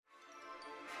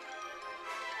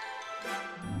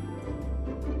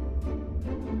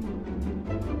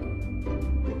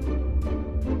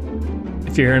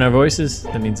If you're hearing our voices,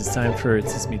 that means it's time for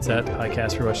It's This Meets That, the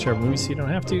podcast where we watch terrible movies so you don't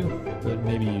have to, but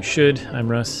maybe you should. I'm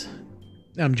Russ.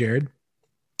 I'm Jared.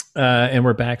 And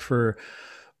we're back for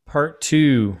part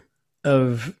 2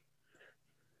 of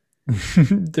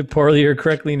the poorly or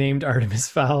correctly named Artemis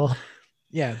Fowl.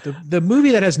 Yeah, the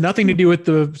movie that has nothing to do with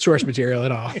the source material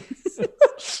at all.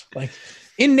 Like,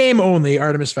 in name only,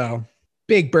 Artemis Fowl.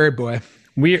 Big bird boy.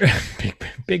 We're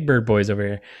big bird boys over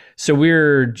here. So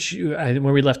when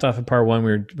we left off in part 1,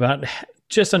 we were about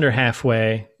just under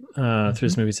halfway through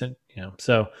this movie.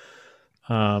 So,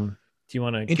 do you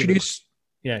want to introduce?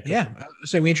 Yeah.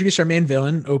 So we introduced our main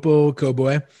villain, Opal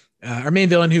Cowboy. Our main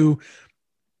villain who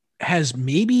has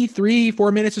maybe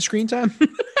 3-4 minutes of screen time.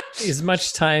 As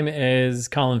much time as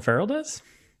Colin Farrell does?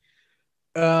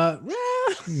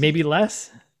 Maybe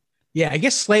less? Yeah, I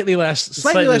guess slightly less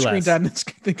screen time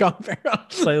than Colin Farrell.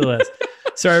 Slightly less.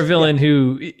 So our villain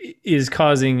who is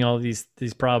causing all these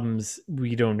problems,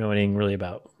 we don't know anything really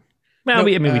about. Well,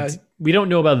 we don't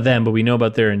know about them, but we know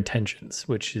about their intentions,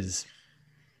 which is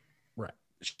right.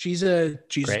 She's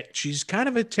kind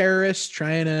of a terrorist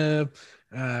trying to,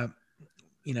 I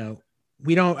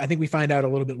think we find out a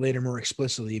little bit later more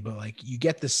explicitly, but like you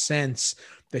get the sense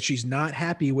that she's not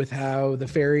happy with how the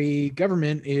fairy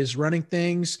government is running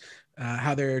things,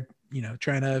 how they're,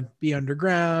 trying to be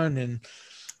underground, and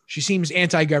she seems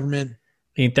anti-government.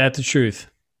 Ain't that the truth?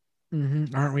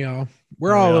 Mm-hmm. Aren't we all?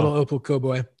 We're all a little Opal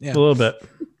Cowboy. Yeah. A little bit.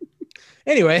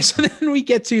 Anyway, so then we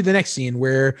get to the next scene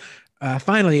where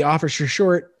finally Officer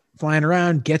Short flying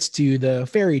around gets to the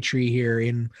fairy tree here.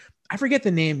 And I forget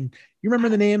the name. You remember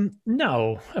the name?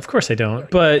 No, of course I don't.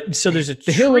 But so there's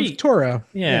the Hill of Torah.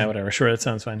 Yeah, whatever. Sure, that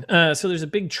sounds fine. So there's a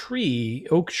big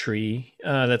oak tree,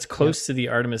 that's close to the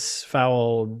Artemis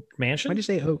Fowl mansion. Why'd you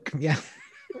say oak? Yeah.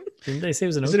 Didn't they say it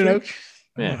was an oak? Is it an oak?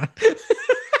 Yeah.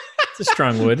 It's a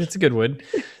strong wood. It's a good wood.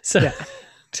 So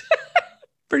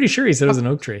pretty sure he said it was an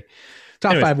oak tree.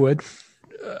 Top 5 wood.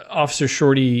 Officer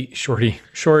Short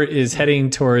is heading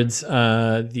towards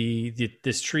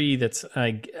this tree that's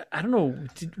I don't know,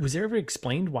 was there ever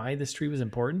explained why this tree was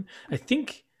important? I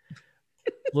think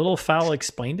Little Fowl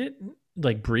explained it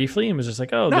like briefly and was just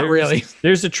like,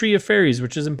 there's a tree of fairies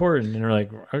which is important, and we're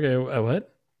like, okay, what?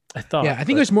 I thought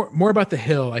it was more about the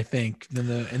hill, I think, and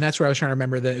that's where I was trying to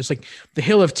remember that it was like the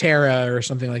Hill of Terra or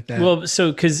something like that. Well,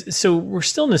 so we're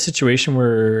still in a situation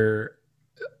where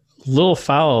Little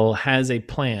Fowl has a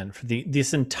plan for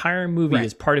this entire movie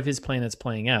is part of his plan that's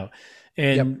playing out.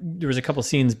 And there was a couple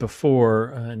scenes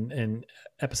before in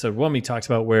episode 1 we talked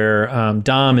about where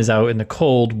Dom is out in the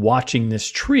cold watching this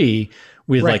tree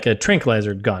with like a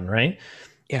tranquilizer gun, right?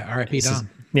 Yeah, R.I.P. Dom.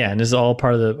 And this is all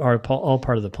part of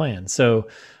the plan. So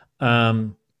so I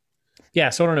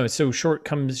don't know. So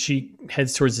she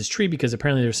heads towards this tree because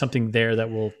apparently there's something there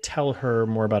that will tell her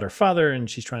more about her father, and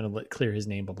she's trying to clear his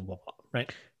name, blah, blah, blah, blah,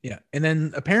 right? Yeah. And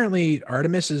then apparently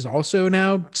Artemis is also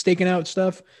now staking out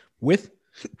stuff with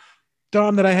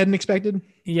Dom that I hadn't expected.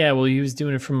 Yeah. Well, he was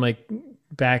doing it from like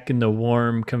back in the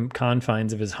warm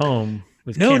confines of his home.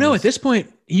 With no. At this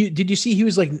point, did you see he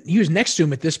was next to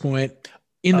him at this point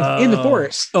in the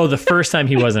forest? Oh, the first time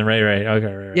he wasn't. Right.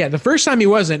 Okay. Right. Yeah. The first time he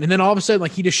wasn't. And then all of a sudden,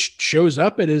 like he just shows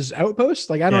up at his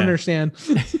outpost. Like, I don't understand.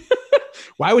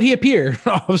 Why would he appear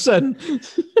all of a sudden?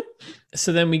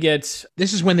 So then we get...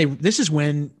 This is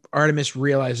when Artemis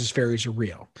realizes fairies are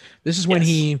real. This is when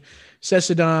he says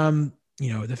to Dom,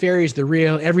 the fairies, the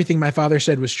real, everything my father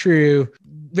said was true.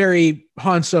 Very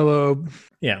Han Solo.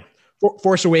 Yeah.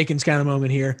 Force Awakens kind of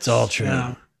moment here. It's all true.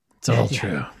 It's all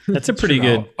true. That's a pretty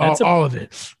good... all of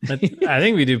it. I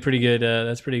think we do pretty good.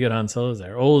 That's pretty good Han Solos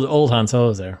there. Old Han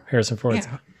Solos there. Harrison Ford.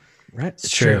 Yeah. Right. It's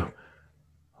true.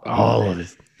 All of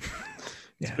it.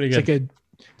 It's pretty good.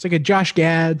 It's like a Josh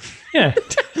Gad. Yeah.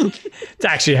 It's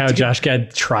actually how Josh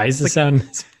Gad tries to sound.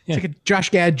 It's like a Josh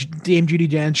Gad, Dame Judi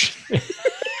Dench.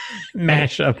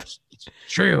 Mashup. It's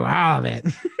true. All of it.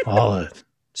 All of it.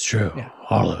 It's true. Yeah.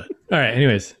 All of it. All right.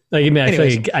 Anyways. I feel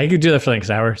like I could do that for like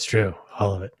an hour. It's true.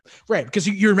 All of it. Right. Because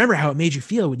you remember how it made you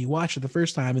feel when you watched it the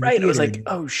first time. Right. It was like,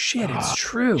 oh shit, it's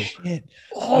true. Shit.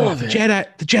 All of it.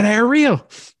 The Jedi are real.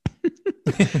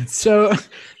 So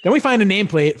then we find a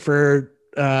nameplate for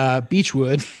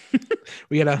Beechwood.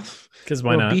 We got a because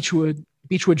why not Beechwood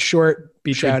Short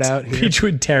shout out here.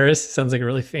 Beechwood Terrace sounds like a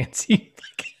really fancy.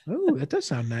 Oh, that does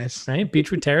sound nice, right?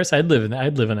 Beechwood Terrace. I'd live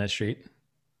on that street.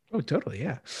 Oh, totally,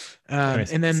 yeah.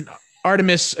 And then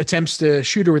Artemis attempts to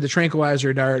shoot her with a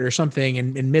tranquilizer dart or something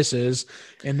and misses,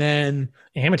 and then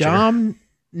Dom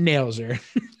nails her.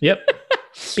 Yep.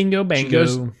 Bingo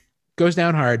bango. Goes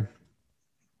down hard.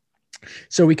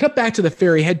 So we cut back to the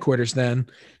fairy headquarters then,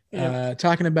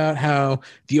 talking about how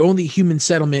the only human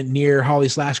settlement near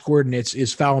Holly's last coordinates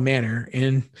is Foul Manor.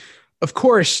 And of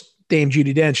course, Dame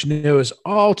Judi Dench knows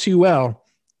all too well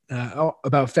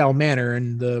about Foul Manor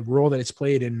and the role that it's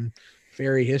played in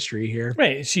fairy history here.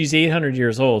 Right. She's 800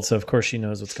 years old, so of course she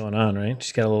knows what's going on, right?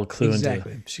 She's got a little clue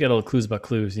Exactly. she's got a little clues about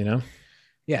clues, you know?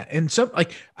 Yeah. And so,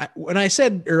 like, when I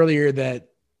said earlier that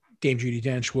Dame Judi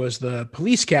Dench was the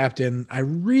police captain, I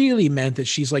really meant that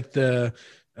she's like the,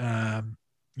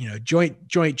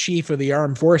 joint chief of the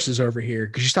armed forces over here.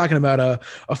 Cause she's talking about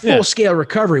a full scale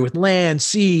recovery with land,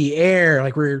 sea, air.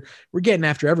 Like we're getting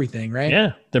after everything, right?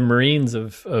 Yeah. The Marines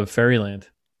of Fairyland.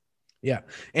 Yeah.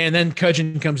 And then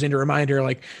Cudgeon comes in to remind her,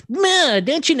 like, Ma,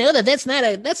 don't you know that's not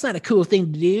a cool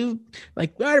thing to do?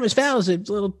 Like Artemis Fowl is a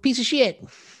little piece of shit.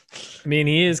 I mean,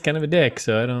 he is kind of a dick,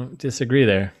 so I don't disagree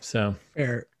there. So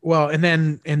fair. Well, and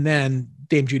then Dame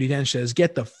Judi Dench says,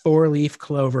 "Get the 4-leaf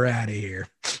clover out of here."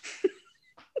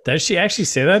 Does she actually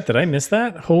say that? Did I miss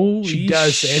that? Holy she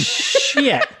does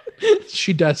shit.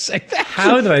 She does say that.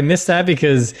 How did I miss that?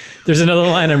 Because there's another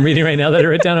line I'm reading right now that I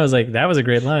wrote down. I was like, that was a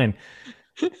great line.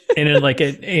 And it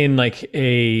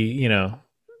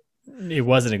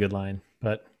wasn't a good line,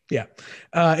 but yeah.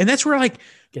 And that's where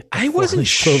I wasn't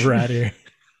clover out of here.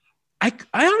 I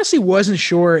honestly wasn't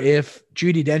sure if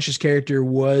Judi Dench's character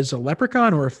was a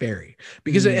leprechaun or a fairy,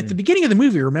 because at the beginning of the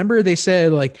movie, remember they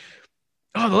said like,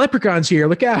 "Oh, the leprechaun's here!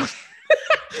 Look out!"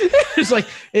 It's like,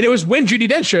 and it was when Judi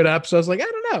Dench showed up, so I was like, I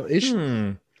don't know.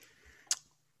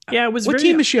 Yeah, it was. What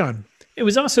team is she on? It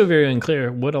was also very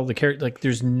unclear what all the characters. Like,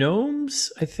 there's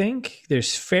gnomes, I think.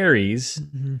 There's fairies,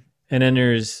 and then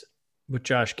there's what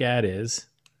Josh Gad is.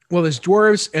 Well, there's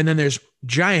dwarves, and then there's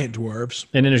giant dwarves,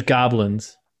 and then there's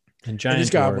goblins. And giant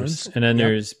dwarves. Goblins. And then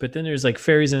there's like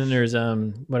fairies, and then there's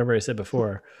whatever I said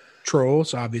before.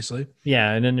 Trolls, obviously.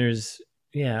 Yeah, and then there's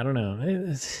I don't know.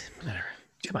 It's, whatever.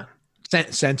 Come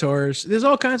on. Centaurs. There's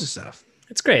all kinds of stuff.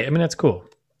 It's great. I mean, that's cool.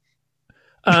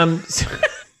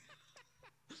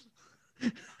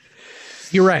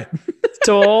 You're right.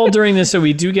 So all during this, so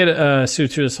we do get through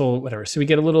this whole whatever. So we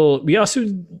get a little. We also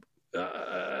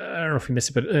I don't know if we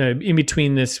missed it, but in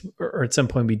between this or at some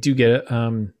point we do get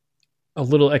a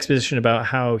little exposition about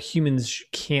how humans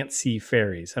can't see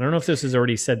fairies. I don't know if this was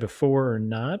already said before or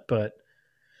not, but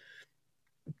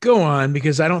go on,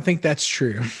 because I don't think that's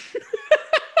true.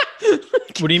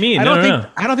 What do you mean? I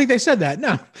don't think they said that.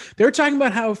 No, they were talking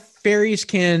about how fairies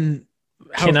can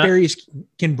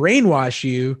brainwash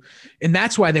you, and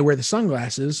that's why they wear the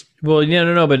sunglasses. Well,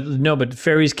 but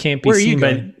fairies can't be seen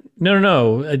by.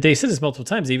 No. They said this multiple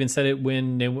times. They even said it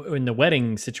in the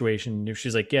wedding situation.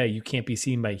 She's like, yeah, you can't be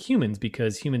seen by humans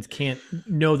because humans can't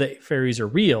know that fairies are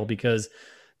real because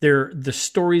the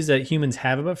stories that humans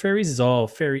have about fairies is all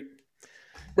fairy.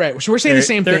 Right. So we're saying the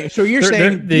same thing. So you're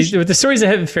saying the stories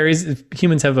that have fairies,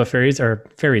 humans have about fairies are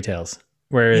fairy tales.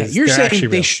 Whereas you're saying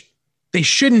they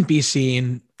shouldn't be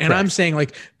seen. And correct. I'm saying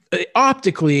like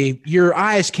optically, your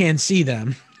eyes can see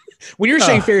them. When you're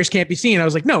saying fairies can't be seen, I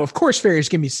was like, no, of course fairies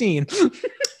can be seen.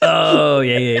 Oh,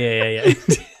 yeah.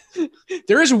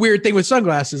 There is a weird thing with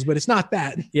sunglasses, but it's not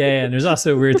that. Yeah, and there's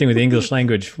also a weird thing with the English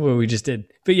language, what we just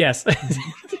did. But yes.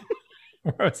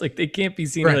 Where I was like, they can't be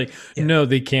seen. Right. Like, no,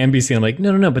 they can be seen. I'm like,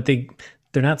 no, but they're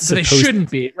not supposed to. They shouldn't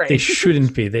be. Right. They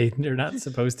shouldn't be. They're not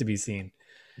supposed to be seen.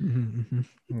 Mm-hmm.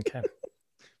 Okay.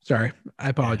 Sorry, I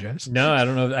apologize. No, I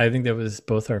don't know. I think that was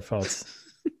both our faults.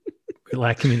 We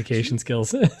lack communication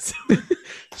skills.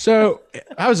 So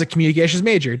I was a communications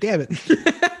major. Damn it.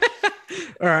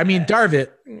 Or I mean, Darvit.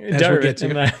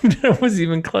 That was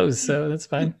even close, so that's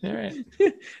fine. All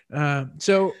right.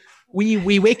 So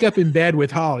we wake up in bed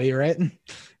with Holly, right?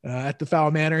 At the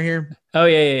Foul Manor here. Oh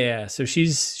yeah. So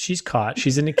she's caught.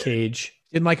 She's in a cage.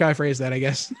 Didn't like how I phrased that, I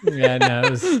guess. Yeah, no.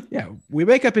 It was... Yeah, we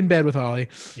wake up in bed with Holly.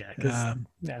 Yeah,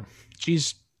 yeah.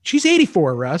 She's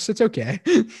 84, Russ. It's okay.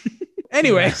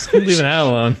 Anyway, leaving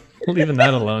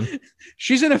that alone.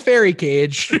 She's in a fairy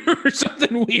cage or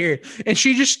something weird, and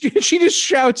she just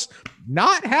shouts,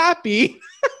 "Not happy."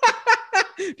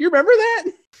 Do you remember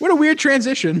that? What a weird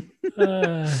transition.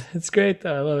 It's great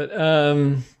though. I love it.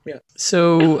 Yeah.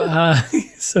 So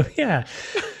yeah.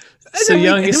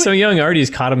 So young Artie's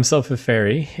caught himself a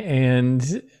fairy,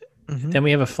 and then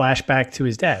we have a flashback to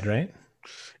his dad, right?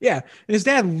 Yeah. And his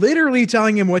dad literally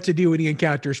telling him what to do when he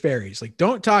encounters fairies. Like,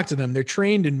 don't talk to them. They're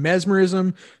trained in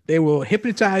mesmerism. They will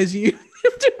hypnotize you.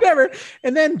 Whatever.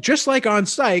 And then just like on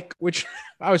Psych, which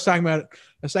I was talking about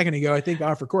a second ago, I think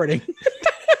off recording,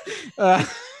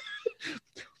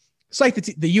 Psych,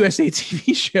 the USA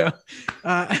TV show,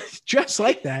 just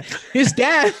like that, his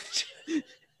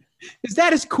his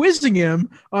dad is quizzing him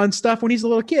on stuff when he's a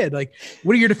little kid. Like,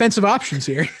 what are your defensive options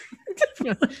here?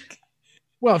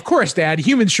 Well, of course, Dad,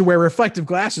 humans should wear reflective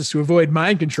glasses to avoid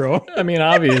mind control. I mean,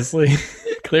 obviously,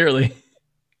 clearly.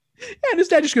 And his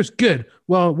dad just goes, good.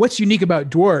 Well, what's unique about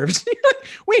dwarves?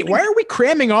 Wait, why are we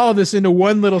cramming all of this into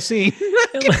one little scene?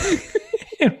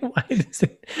 And why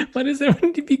does everyone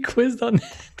need to be quizzed on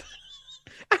that?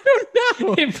 I don't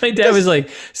know. And my dad was like,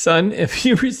 son, if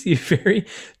you receive fairy,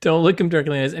 don't look him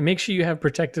directly in the eyes and make sure you have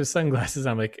protective sunglasses.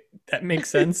 I'm like, that makes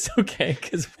sense. Okay.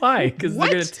 Because why?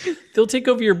 Because they'll take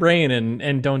over your brain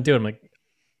and don't do it. I'm like,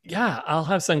 yeah, I'll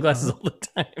have sunglasses all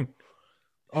the time.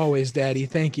 Always, Daddy.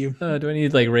 Thank you. Do I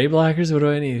need like ray blockers? What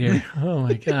do I need here? Oh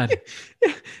my God.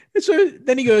 And so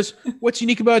then he goes, what's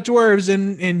unique about dwarves?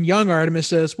 And young Artemis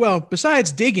says, well,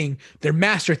 besides digging, they're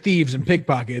master thieves and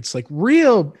pickpockets. Like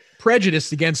real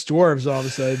prejudice against dwarves all of a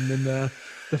sudden in the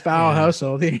Fowl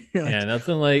household. Like, yeah,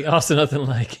 nothing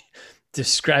like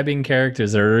describing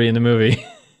characters that are already in the movie.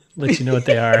 Let you know what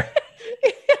they are.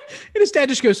 And his dad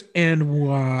just goes, and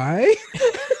why?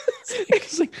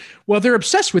 It's like, well, they're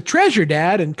obsessed with treasure,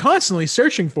 Dad, and constantly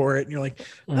searching for it. And you're like,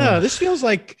 oh, this feels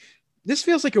like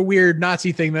a weird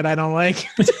Nazi thing that I don't like.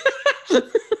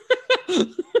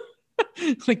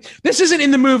 Like, this isn't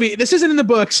in the movie. This isn't in the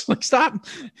books. Like, stop.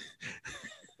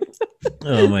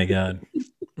 Oh my God.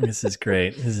 This is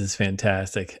great. This is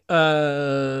fantastic.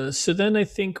 So then I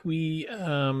think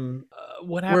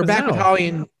what happens?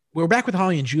 We're back with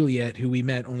Holly and Juliet, who we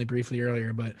met only briefly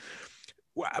earlier. But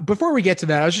before we get to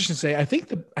that, I was just gonna say, I think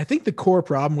the core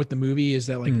problem with the movie is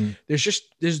that like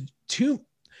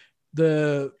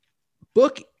the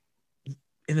book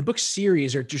in the book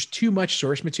series are just too much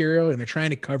source material and they're trying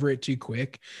to cover it too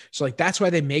quick. So like that's why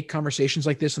they make conversations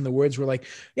like this in the woods. We're like,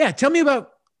 yeah, tell me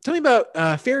about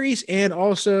fairies and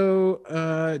also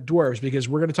dwarves, because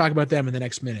we're going to talk about them in the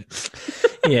next minute.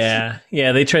 yeah.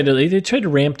 They tried to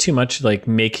ramp too much, like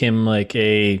make him like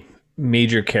a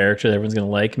major character that everyone's going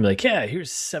to like and be like, yeah,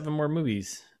 here's 7 more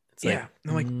movies. It's yeah.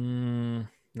 Like, I'm like,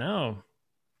 no,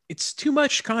 it's too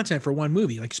much content for one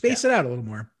movie. Like space it out a little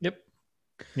more. Yep.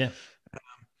 Yeah.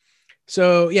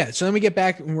 So then we get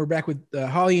back and we're back with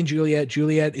Holly and Juliet.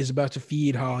 Juliet is about to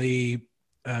feed Holly.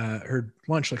 Her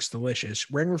lunch looks delicious.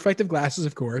 Wearing reflective glasses,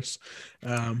 of course.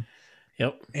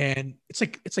 Yep. And it's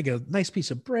like a nice piece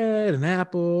of bread, an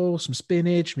apple, some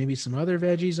spinach, maybe some other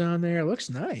veggies on there. It looks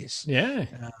nice. Yeah.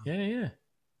 Yeah.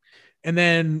 And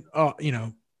then,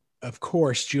 of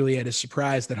course, Juliet is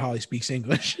surprised that Holly speaks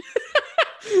English.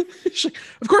 She's like,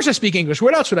 of course I speak English.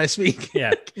 What else would I speak?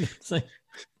 Yeah. It's like,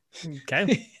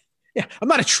 okay. Yeah. I'm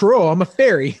not a troll. I'm a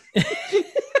fairy.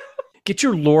 Get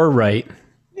your lore right.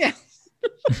 Yeah.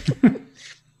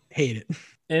 Hate it.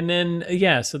 And then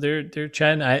so they're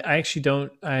chatting. I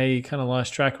kind of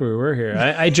lost track where we were here.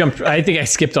 I jumped. I think I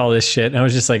skipped all this shit. And I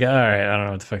was just like, all right, I don't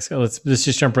know what the fuck's going. Let's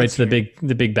just jump right to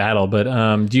the big battle. But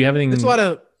do you have anything? There's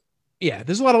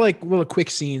a lot of like little quick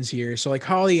scenes here. So like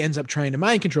Holly ends up trying to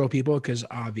mind control people because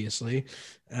obviously,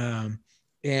 because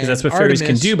that's what fairies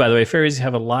can do. By the way, fairies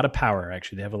have a lot of power.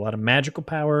 Actually, they have a lot of magical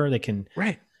power. They can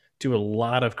do a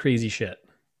lot of crazy shit.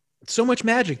 So much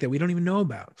magic that we don't even know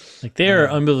about. Like they're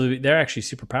unbelievable. They're actually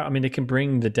super powerful. I mean, they can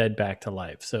bring the dead back to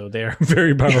life. So they're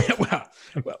very powerful.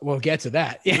 Well, we'll get to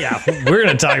that. Yeah, we're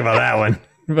going to talk about that one.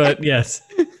 But yes.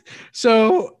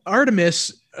 So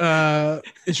Artemis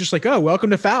is just like, oh,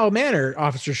 welcome to Fowl Manor,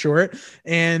 Officer Short.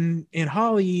 And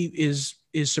Holly is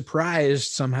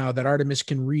surprised somehow that Artemis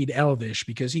can read Elvish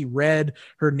because he read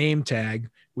her name tag,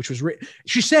 which was written.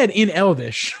 She said in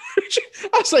Elvish.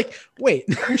 I was like, wait,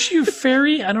 aren't you a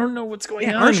fairy? I don't know what's going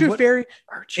on. Aren't you a fairy?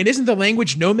 And isn't the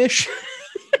language Gnomish?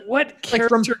 What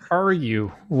character are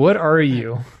you? What are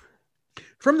you?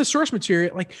 From the source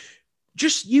material, like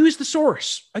just use the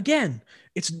source. Again,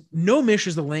 it's Gnomish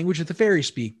is the language that the fairies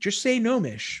speak. Just say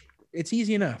Gnomish. It's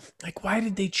easy enough. Like, why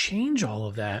did they change all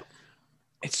of that?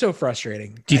 It's so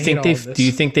frustrating. Do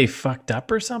you think they fucked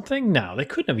up or something? No, they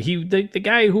couldn't have. The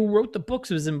guy who wrote the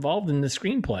books was involved in the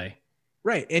screenplay.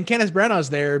 Right. And Kenneth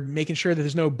Branagh's there making sure that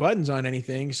there's no buttons on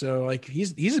anything. So like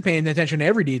he's paying attention to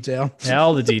every detail. Yeah,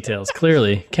 all the details.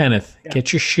 Clearly. Kenneth,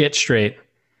 get your shit straight.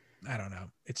 I don't know.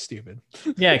 It's stupid.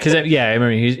 Yeah, because I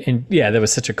remember there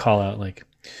was such a call out like,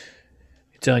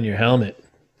 it's on your helmet.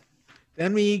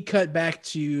 Then we cut back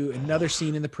to another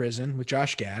scene in the prison with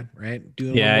Josh Gad, right?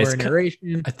 Doing a little more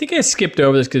narration. I think I skipped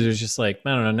over this because it was just like,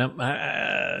 I don't know.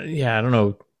 I don't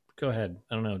know. Go ahead.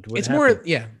 I don't know. It's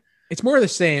more of the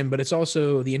same, but it's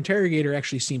also the interrogator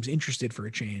actually seems interested for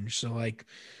a change. So like,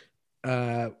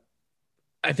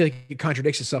 I feel like it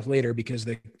contradicts itself later because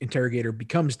the interrogator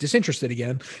becomes disinterested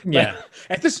again. Yeah.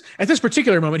 But at this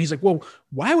particular moment, he's like, "Well,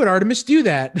 why would Artemis do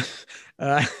that?"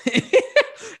 Uh,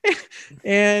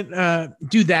 and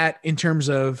do that in terms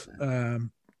of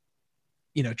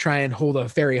try and hold a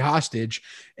fairy hostage.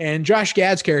 And Josh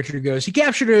Gad's character goes, "He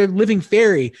captured a living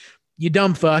fairy. You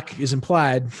dumb fuck," is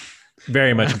implied.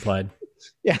 Very much implied.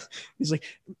 Yeah. He's like,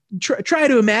 try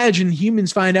to imagine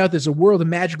humans find out there's a world of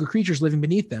magical creatures living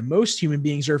beneath them. Most human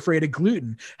beings are afraid of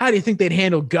gluten. How do you think they'd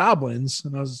handle goblins?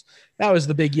 And that was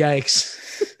the big yikes.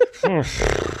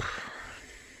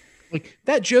 Like,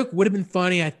 that joke would have been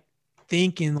funny, I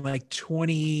think, in like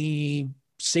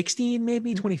 2016,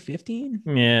 maybe 2015.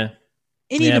 Yeah.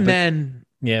 And even then.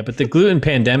 Yeah, but the gluten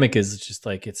pandemic is just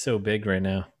like, it's so big right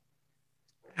now.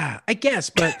 I guess,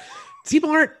 but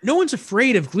no one's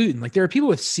afraid of gluten. Like, there are people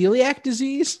with celiac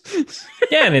disease.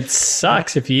 Yeah, and it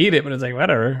sucks if you eat it, but it's like,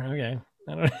 whatever. Okay.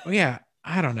 I don't know. Oh, yeah.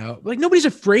 I don't know. Like, nobody's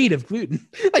afraid of gluten.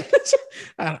 Like,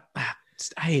 I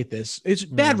hate this. It's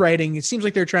bad writing. It seems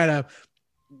like they're trying to,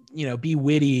 be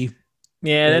witty.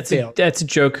 Yeah, that's a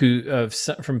joke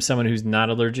from someone who's not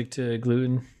allergic to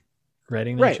gluten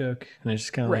writing that joke. And it's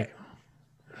just kind of like,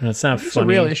 it's not funny. It's a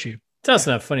real issue. It's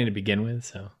also not funny to begin with,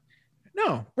 so.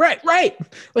 No, right.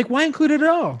 Like, why include it at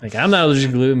all? Like, I'm not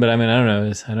allergic to gluten, but I mean, I don't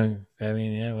know.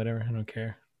 Yeah, whatever. I don't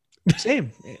care.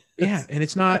 Same. Yeah, and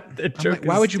it's not. Like,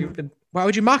 why would you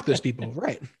mock those people?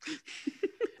 Right.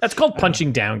 That's called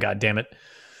punching down. God damn it.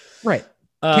 Right.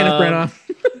 Kenneth Branagh.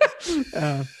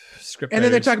 And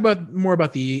then they talk more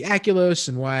about the Aculos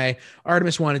and why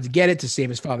Artemis wanted to get it to save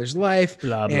his father's life.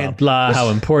 Blah blah blah. How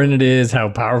important it is. How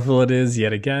powerful it is.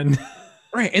 Yet again.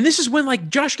 Right. And this is when, like,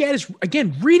 Josh Gad is,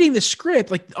 again, reading the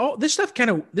script. Like, all this stuff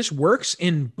this works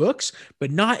in books,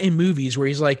 but not in movies, where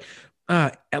he's like,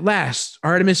 at last,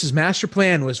 Artemis's master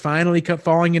plan was finally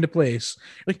falling into place.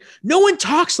 Like, no one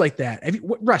talks like that.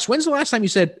 Russ, when's the last time you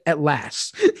said "at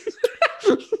last"?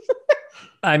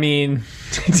 I mean,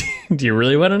 do you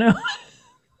really want to know?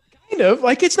 Kind of.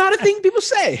 Like, it's not a thing people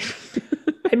say.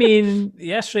 I mean,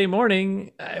 yesterday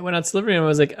morning, I went out to the living room. I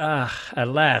was like, at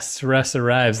last, Russ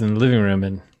arrives in the living room.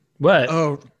 And what?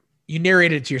 Oh, you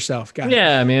narrated it to yourself. Got it.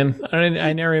 Yeah, man.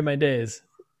 I narrate my days.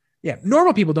 Yeah.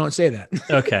 Normal people don't say that.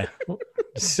 Okay.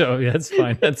 So, yeah, that's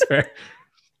fine. That's fair.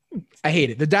 I hate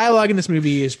it. The dialogue in this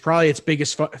movie is probably its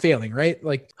biggest failing, right?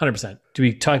 Like, 100%. Do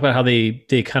we talk about how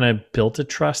they kind of built a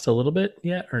trust a little bit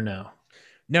yet, or no?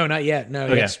 No, not yet. No,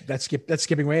 okay. That's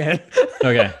skipping way ahead.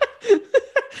 Okay.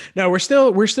 No, we're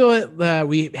still at,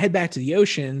 we head back to the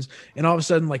oceans, and all of a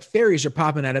sudden, like, fairies are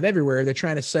popping out of everywhere. They're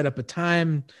trying to set up a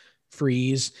time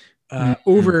freeze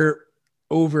over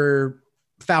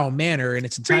Foul Manor in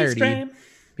its entirety.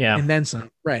 Yeah. And then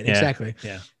some. Right. Yeah. Exactly.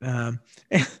 Yeah.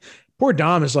 Poor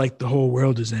Dom is like, the whole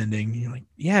world is ending. You're like,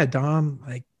 yeah, Dom,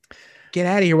 like, get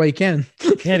out of here while you can.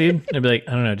 Yeah, dude. I'd be like,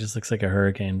 I don't know. It just looks like a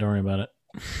hurricane. Don't worry about it.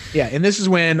 Yeah, and this is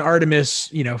when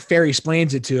Artemis, fairy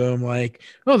explains it to him, like,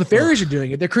 oh, the fairies are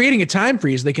doing it. They're creating a time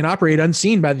freeze. They can operate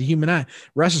unseen by the human eye.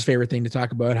 Russ's favorite thing to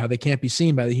talk about, how they can't be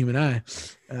seen by the human eye.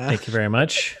 Thank you very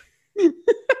much. And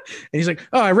he's like,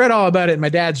 oh, I read all about it in my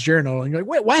dad's journal. And you're like,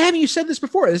 wait, why haven't you said this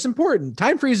before? This is important.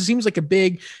 Time freeze seems like a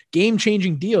big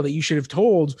game-changing deal that you should have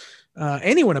told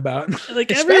anyone about.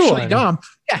 Like, especially everyone. Dom.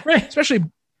 Yeah, right. Especially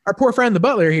our poor friend, the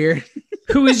butler here.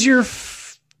 Who is your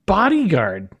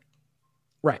bodyguard?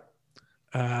 Right.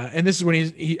 And this is when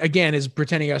he again is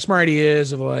pretending how smart he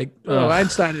is, of like, oh,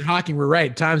 Einstein and Hawking were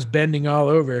right. Time's bending all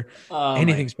over.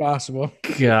 Anything's possible.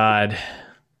 God.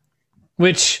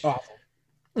 Which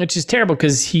is terrible,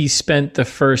 because he spent the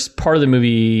first part of the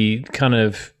movie kind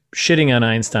of shitting on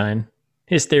Einstein.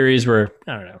 His theories were,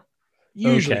 I don't know,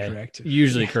 usually correct.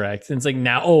 Usually correct. And it's like,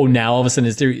 now all of a sudden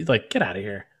his theory, like, get out of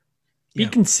here. Be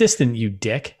consistent, you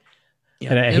dick. Yeah.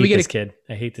 And I hate this kid.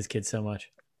 I hate this kid so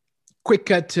much. Quick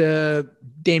cut to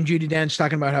Dame Judi Dench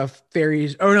talking about how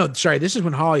fairies. Oh no, sorry. This is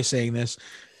when Holly's saying this.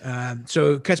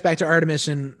 So it cuts back to Artemis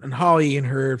and Holly in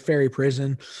her fairy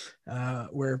prison,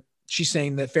 where she's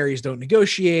saying that fairies don't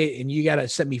negotiate, and you got to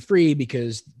set me free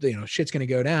because shit's gonna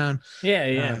go down.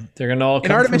 Yeah. They're gonna all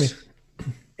come. And Artemis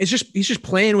he's just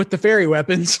playing with the fairy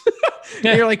weapons.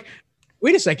 And you're like,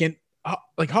 wait a second.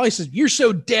 Like, Holly says, you're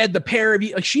so dead. The pair of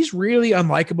you, like, she's really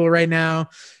unlikable right now.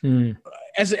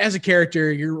 As a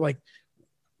character, you're like,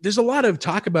 there's a lot of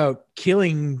talk about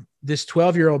killing this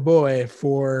 12-year-old boy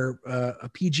for a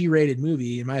PG rated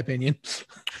movie, in my opinion.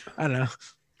 I don't know.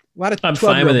 A lot of I'm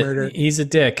fine with murder. It. He's a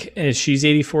dick. She's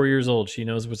 84 years old. She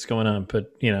knows what's going on,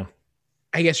 but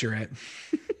I guess you're right.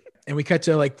 And we cut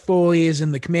to, like, Foley is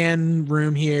in the command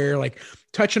room here, like,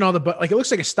 touching all the like, it looks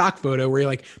like a stock photo where he,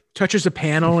 like, touches a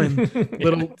panel and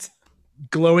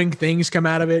glowing things come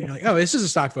out of it. You're like, oh, this is a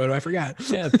stock photo. I forgot.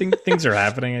 Yeah, things are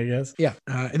happening, I guess. Yeah.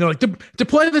 And they're like,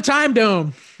 deploy the time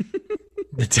dome.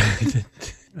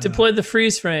 Deploy the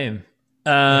freeze frame.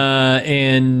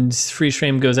 And freeze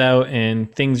frame goes out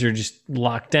and things are just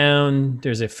locked down.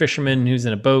 There's a fisherman who's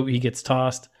in a boat. He gets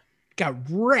tossed. Got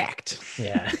wrecked.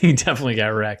 Yeah, he definitely got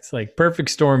wrecked. Like perfect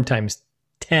storm times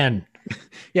 10.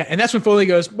 Yeah. And that's when Foley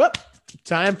goes, well,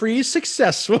 time freeze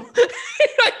successful.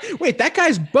 Wait, that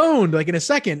guy's boned like in a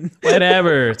second.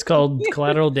 Whatever. It's called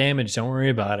collateral damage. Don't worry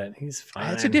about it. He's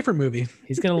fine. It's a different movie.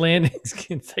 He's going to land.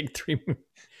 It's like 3 movies.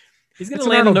 He's going to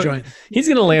land land joint. He's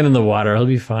going to land in the water. He'll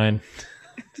be fine.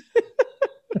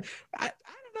 I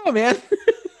don't know, man.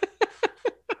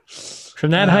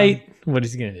 From that height, what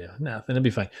is he going to do? Nothing. He'll be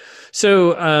fine.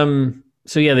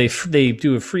 So yeah, they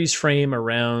do a freeze frame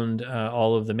around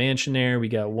all of the mansion there. We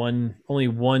got only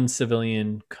one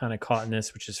civilian kind of caught in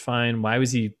this, which is fine. Why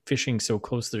was he fishing so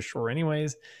close to the shore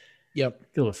anyways? Yep.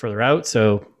 A little further out,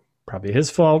 so probably his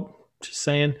fault. Just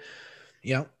saying.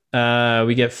 Yep.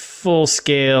 We get full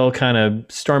scale kind of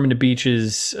storming the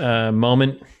beaches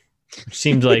moment. Which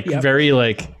seemed like very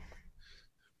like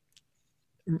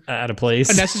out of place.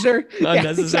 Unnecessary.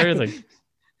 Unnecessary. Yeah, exactly. Like,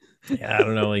 yeah, I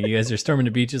don't know. Like you guys are storming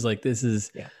the beaches. Like this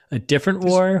is a different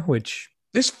war. Which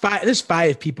there's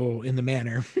five people in the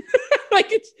manor.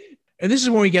 Like and this is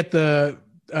when we get the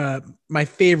my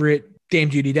favorite Dame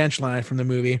Judi Dench line from the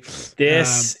movie.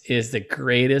 This is the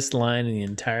greatest line in the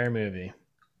entire movie.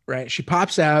 Right. She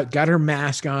pops out, got her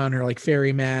mask on, her like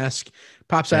fairy mask,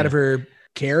 pops out of her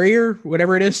carrier,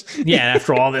 whatever it is. Yeah.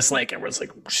 After all this, like everyone's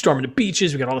like storming the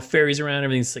beaches. We got all the fairies around.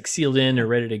 Everything's like sealed in or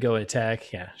ready to go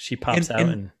attack. Yeah. She pops out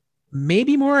and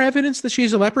maybe more evidence that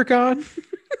she's a leprechaun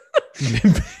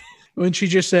when she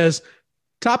just says,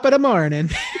 top of the morning.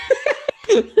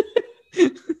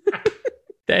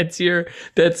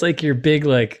 That's like your big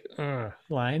like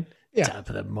line. Yeah. Top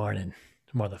of the morning.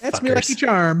 Motherfuckers. That's me, Lucky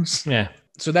Charms. Yeah.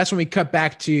 So that's when we cut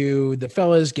back to the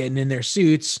fellas getting in their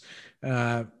suits.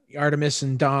 Artemis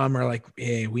and Dom are like,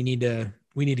 hey, we need to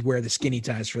wear the skinny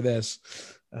ties for this.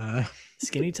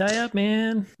 Skinny tie up,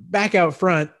 man. Back out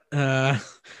front,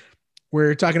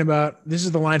 we're talking about, this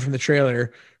is the line from the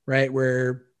trailer, right?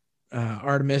 Where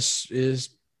Artemis is,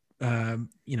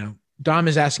 Dom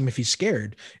is asking him if he's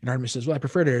scared. And Artemis says, well, I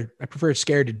prefer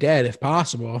scared to dead if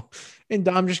possible. And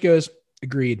Dom just goes,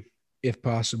 agreed, if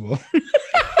possible.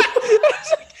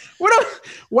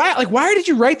 Why did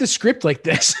you write the script like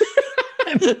this?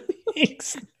 That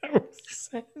makes no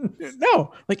sense.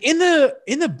 No, like in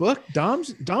the book,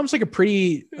 Dom's like a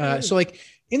pretty so like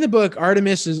in the book,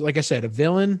 Artemis is, like I said, a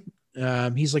villain.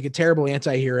 He's like a terrible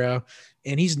anti-hero,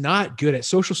 and he's not good at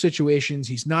social situations.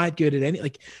 He's not good at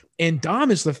any and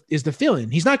Dom is the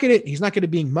villain. He's not good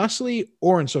at being muscly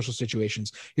or in social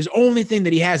situations. His only thing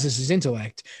that he has is his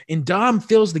intellect, and Dom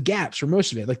fills the gaps for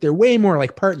most of it. Like they're way more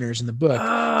like partners in the book.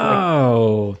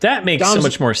 Oh, that makes so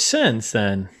much more sense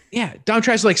then. Yeah, Dom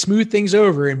tries to like smooth things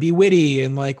over and be witty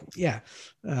and like they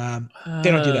don't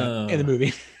do that in the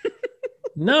movie.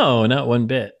 No, not one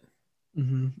bit.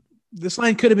 Mm-hmm. This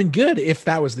line could have been good if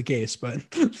that was the case, but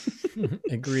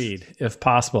agreed. If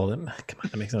possible, come on,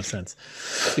 that makes no sense.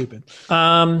 Stupid.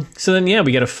 So then,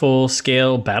 we get a full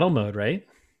scale battle mode, right?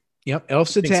 Yep.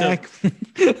 Elves attack. So.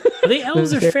 Are they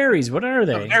elves or fairies? What are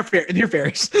they? Oh, they're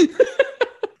fairies.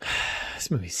 This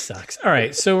movie sucks. All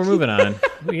right, so we're moving on.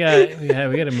 We got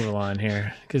to move on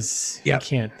here because you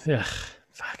can't. Ugh,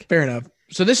 fuck. Fair enough.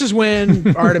 So this is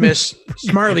when Artemis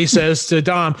smartly says to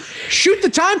Dom, "Shoot the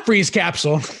time freeze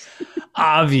capsule."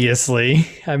 Obviously,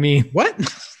 I mean, what?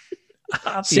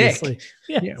 Obviously,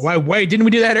 yes. Yeah. Why didn't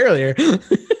we do that earlier?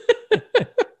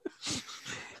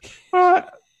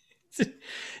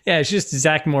 Yeah, it's just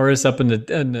Zach Morris up on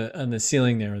the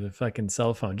ceiling there with a fucking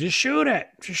cell phone. Just shoot it.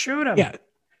 Just shoot him. Yeah.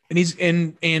 And he's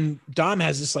and Dom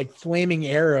has this like flaming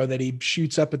arrow that he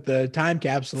shoots up at the time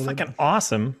capsule. Fucking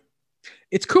awesome.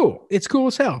 It's cool. It's cool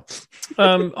as hell.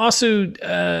 Also,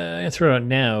 I throw it out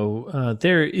now.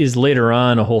 There is later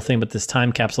on a whole thing about this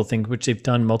time capsule thing, which they've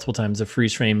done multiple times, a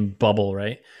freeze frame bubble,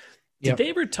 right? Did they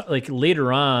ever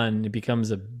later on it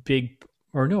becomes a big,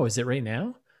 or no, is it right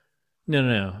now?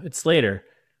 No. It's later.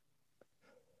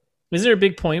 Is there a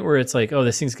big point where it's like, oh,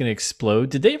 this thing's going to explode?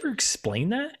 Did they ever explain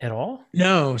that at all?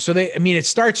 No. So it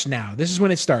starts now. This is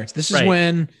when it starts. This is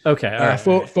when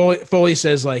Foley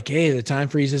says like, hey, the time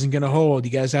freeze isn't going to hold.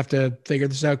 You guys have to figure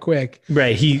this out quick.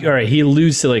 Right. He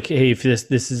alludes to like, hey, if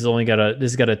this is only got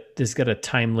a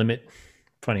time limit.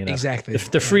 Funny enough. Exactly.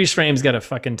 The freeze frame's got a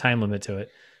fucking time limit to it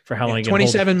for how long you can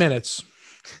 27 minutes.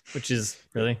 Which is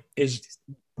really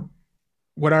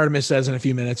what Artemis says in a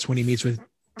few minutes when he meets with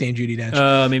Dame Judi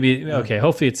Dench. Maybe okay.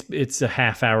 Hopefully it's a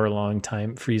half-hour long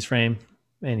time freeze frame,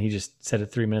 and he just said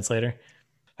it 3 minutes later.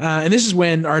 And this is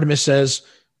when Artemis says,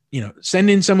 send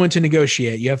in someone to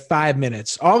negotiate. You have 5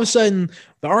 minutes. All of a sudden,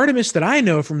 the Artemis that I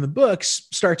know from the books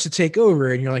starts to take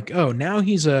over, and you're like, oh, now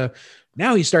he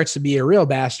starts to be a real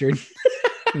bastard.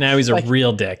 Now he's a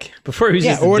real dick. Before he was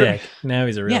just a dick. Now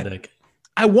he's a real dick.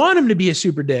 I want him to be a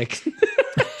super dick.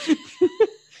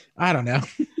 I don't know.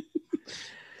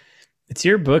 It's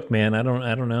your book, man. I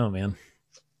don't know, man.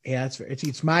 Yeah,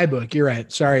 it's my book. You're right.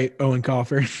 Sorry, Owen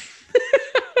Colfer.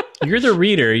 You're the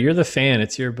reader. You're the fan.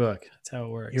 It's your book. That's how it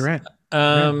works. You're right.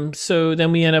 So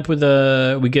then we end up with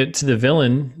we get to the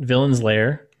villain's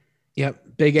lair.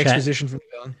 Yep. Big exposition for the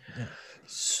villain. Yeah.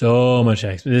 So much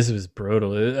exposition. This was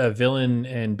brutal. A villain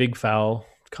and Big Foul,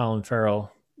 Colin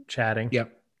Farrell chatting.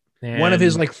 Yep. And one of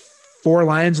his 4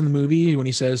 lines in the movie when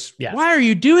he says, why are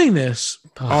you doing this?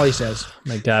 All he says.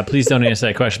 My God, please don't answer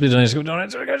that question. Please don't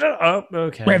answer that question. Oh,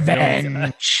 okay.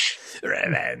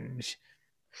 Revenge.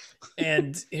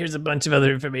 And here's a bunch of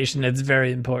other information that's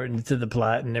very important to the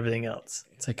plot and everything else.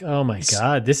 It's like, oh my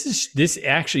God, this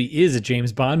actually is a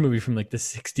James Bond movie from the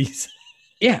 60s.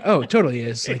 Yeah. Oh, it totally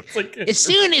is. As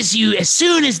soon as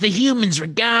the humans were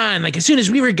gone, as soon as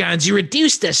we were gone, you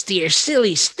reduced us to your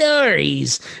silly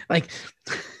stories.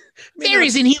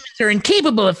 Fairies and humans are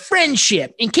incapable of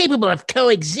friendship, incapable of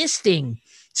coexisting.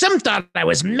 Some thought I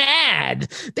was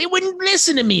mad. They wouldn't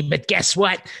listen to me, but guess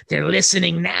what? They're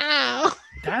listening now.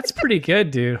 That's pretty good,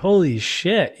 dude. Holy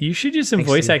shit. You should do some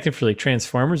voice acting for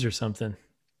Transformers or something.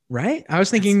 Right? I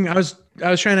was thinking I was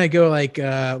trying to go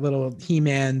little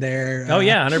He-Man there. Oh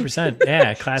yeah, 100%.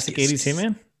 Yeah, classic 80s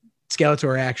He-Man.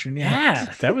 Skeletor action.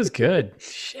 Yeah, that was good.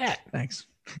 Shit. Thanks.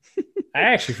 I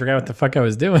actually forgot what the fuck I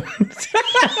was doing.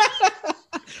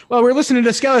 Well, we're listening to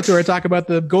Skeletor talk about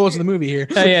the goals of the movie here.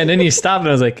 Oh yeah, and then you stopped and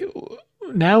I was like,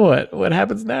 now what? What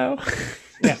happens now?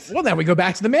 Yeah. Well, now we go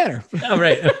back to the manor. Oh,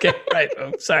 right. Okay. Right.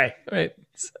 Oh, sorry. Right.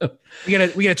 So we got a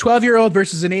 12-year-old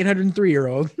versus an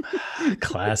 803-year-old.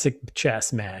 Classic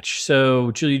chess match.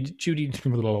 So Judy,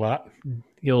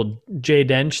 the old Jay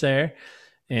Dench there,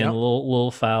 and a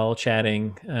little foul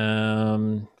chatting.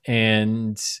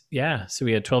 And yeah, so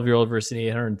we had 12-year-old versus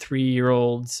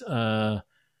 803-year-olds.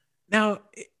 Now,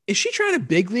 is she trying to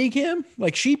big league him?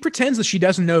 She pretends that she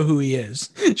doesn't know who he is.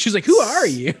 She's like, "Who are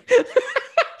you?"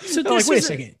 So wait a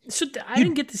second. So I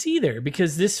didn't get this either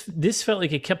because this felt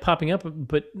like it kept popping up,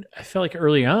 but I felt like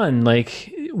early on,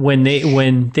 when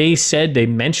they said they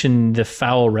mentioned the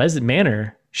foul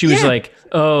manor, she was like,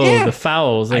 "Oh, the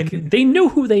fouls!" They know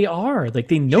who they are.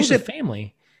 They know the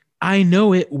family. I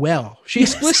know it well. She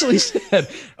explicitly said,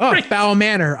 "Oh, right. Foul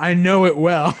manor. I know it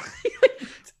well."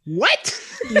 What?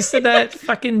 You said that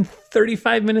fucking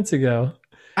 35 minutes ago.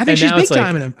 I think she's big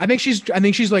timing him. I think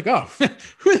she's like, oh,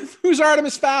 who's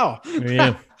Artemis Fowl?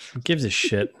 Yeah, who gives a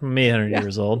shit? I'm 800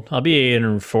 years old. I'll be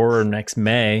 804 next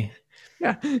May.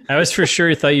 Yeah, I was for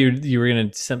sure thought you were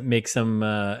gonna make some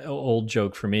old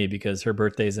joke for me because her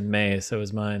birthday's in May, so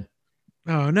is mine.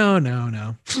 Oh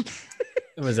no.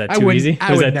 Was that too easy?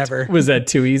 I would never. Was that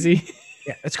too easy?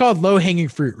 Yeah, it's called low hanging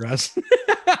fruit, Russ.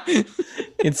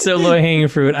 It's so low hanging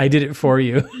fruit. I did it for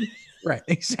you. Right,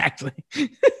 exactly.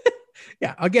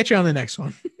 Yeah, I'll get you on the next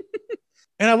one.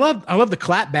 And I love the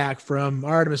clap back from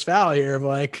Artemis Fowl here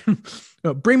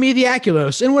of bring me the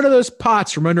Aculos in one of those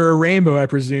pots from under a rainbow, I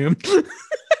presume. I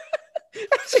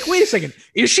was like, wait a second,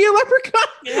 is she a leprechaun?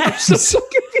 Yeah, I'm so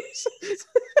confused.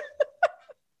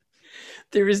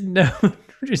 There's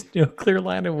no clear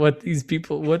line of what these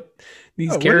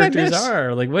characters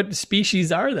are. What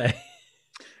species are they?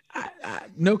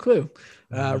 No clue.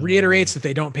 Reiterates that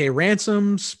they don't pay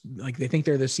ransoms. They think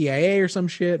they're the CIA or some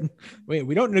shit. Wait,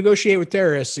 we don't negotiate with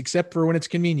terrorists except for when it's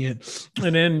convenient.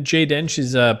 And then Jay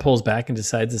Dench pulls back and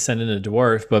decides to send in a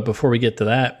dwarf. But before we get to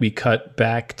that, we cut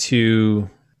back to.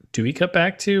 Do we cut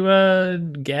back to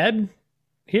Gad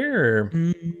here? Or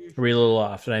are we a little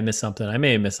off? Did I miss something? I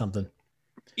may have missed something.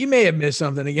 You may have missed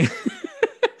something again.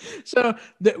 So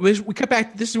we cut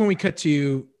back. This is when we cut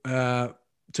to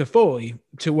Foley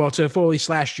to Foley /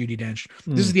 Judi Dench.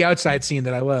 This is the outside scene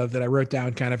that I love that I wrote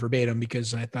down kind of verbatim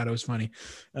because I thought it was funny.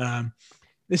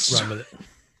 This is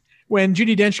when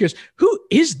Judi Dench goes, "Who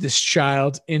is this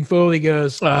child?" And Foley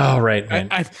goes, "Oh, right.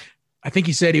 I think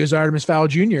he said he was Artemis Fowl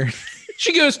Jr."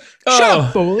 She goes, "Shut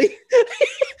up, Foley.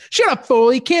 Shut up,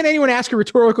 Foley. Can't anyone ask a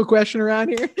rhetorical question around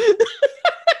here?"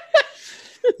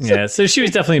 Yeah, so she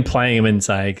was definitely playing him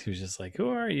inside. She was just like, "Who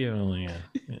are you?" Yeah.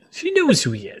 She knows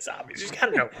who he is. Obviously, she's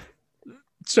gotta know.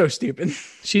 So stupid.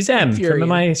 She's M from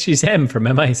MI. She's M from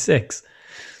MI6,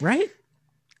 right?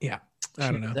 Yeah,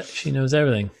 I don't know. She knows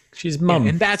everything. She's mum,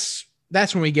 and that's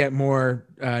that's when we get more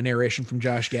narration from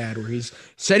Josh Gad, where he's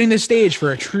setting the stage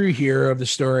for a true hero of the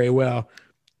story. Well,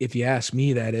 if you ask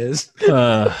me, that is.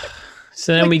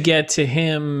 So then we get to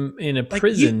him in a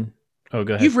prison. Oh,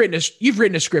 go ahead. You've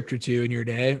written a script or two in your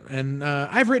day, and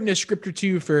I've written a script or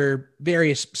two for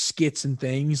various skits and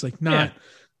things. Like not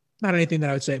anything that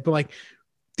I would say, but like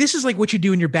this is like what you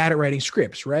do when you're bad at writing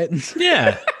scripts, right?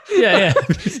 Yeah.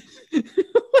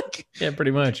 Like, yeah,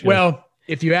 pretty much. Yeah. Well,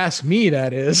 if you ask me,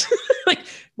 that is like,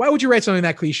 why would you write something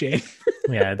that cliche?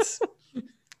 Yeah, it's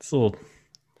a little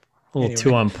anyway.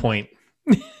 Too on point.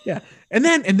 Yeah. And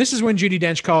this is when Judi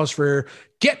Dench calls for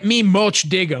 "Get me Mulch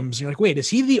Diggums." You're like, wait, is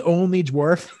he the only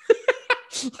dwarf?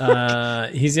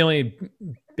 He's the only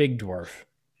big dwarf.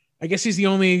 I guess he's the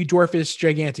only Dwarfus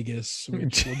Giganticus,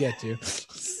 which we'll get to.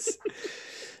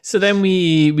 So then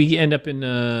we end up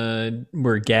in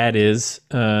where Gad is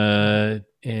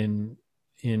in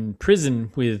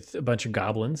prison with a bunch of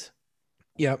goblins.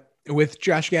 Yep. With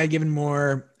Josh Gad giving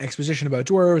more exposition about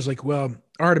dwarves, like, well,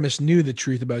 Artemis knew the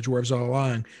truth about dwarves all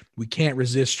along. We can't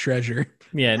resist treasure.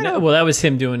 Yeah. Well, that was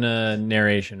him doing a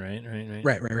narration, right?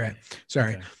 Right.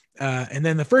 Sorry. Okay. And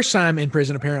then the first time in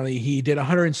prison, apparently he did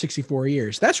 164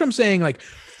 years. That's what I'm saying. Like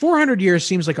 400 years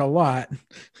seems like a lot.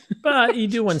 But you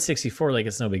do 164 like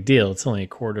it's no big deal. It's only a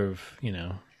quarter of,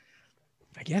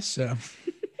 I guess so.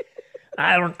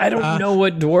 I don't know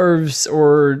what dwarves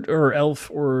or elf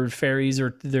or fairies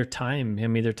or their time. I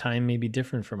mean, their time may be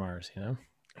different from ours,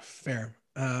 Fair.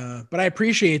 But I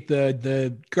appreciate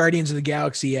the Guardians of the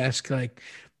Galaxy-esque, like,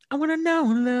 I want to know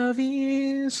who love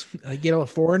is. Like, get a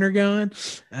foreigner going,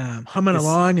 humming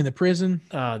along in the prison.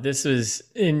 This was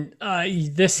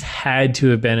this had to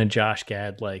have been a Josh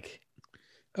Gad, like.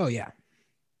 Oh yeah.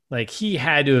 Like he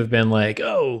had to have been like,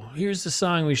 oh, here's the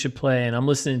song we should play, and I'm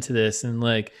listening to this, and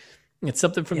like it's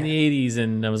something from the 80s,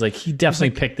 and I was like, he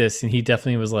definitely picked this, and he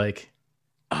definitely was like,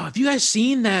 oh, have you guys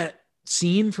seen that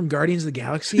scene from Guardians of the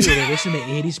Galaxy where they listen to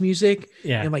 80s music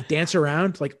and like dance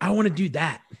around? Like, I want to do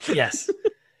that. Yes.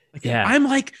 Like, yeah. I'm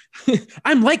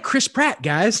like Chris Pratt,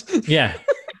 guys. Yeah.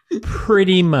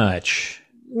 Pretty much.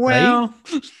 Well,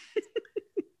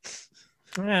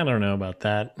 right? I don't know about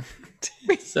that.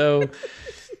 So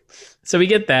we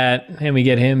get that, and we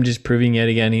get him just proving yet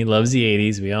again he loves the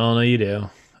 80s. We all know you do.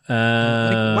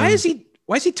 Like, why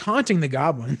is he taunting the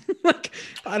goblin? Like,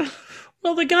 I don't.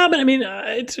 Well, the goblin. I mean,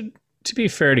 to be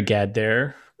fair to Gad,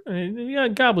 there, I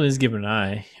mean, goblin is giving an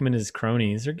eye. Him and his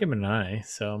cronies are giving an eye.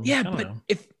 So yeah, but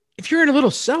if you're in a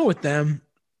little cell with them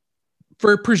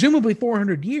for presumably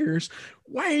 400 years,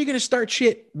 why are you going to start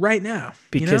shit right now?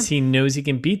 Because he knows he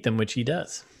can beat them, which he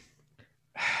does.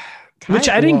 Which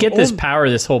I didn't get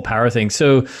this whole power thing.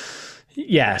 So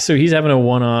yeah, so he's having a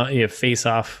one-off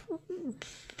face-off,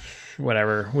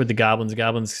 whatever, with the goblins.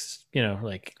 Goblins,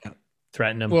 like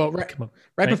threaten him. Well,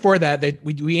 right before that,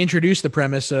 we introduced the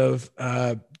premise of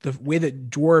the way that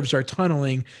dwarves are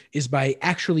tunneling is by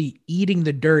actually eating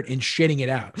the dirt and shitting it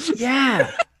out.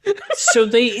 Yeah. So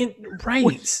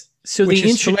So which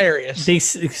is hilarious.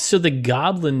 So the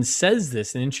goblin says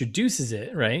this and introduces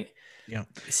it, right? Yeah,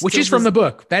 which is from the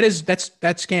book.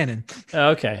 That's canon.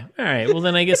 Okay, all right. Well,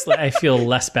 then I guess I feel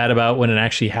less bad about when it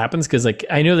actually happens, because like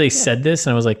I know they said this,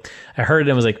 and I was like, I heard it,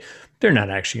 and I was like, they're not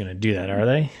actually going to do that, are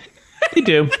they? They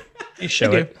do. They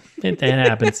show it. It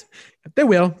happens. They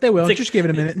will. Like, just give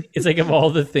it a minute. It's like of all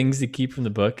the things to keep from the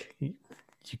book,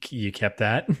 you kept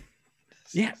that.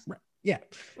 Yeah. Yeah.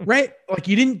 Right. Like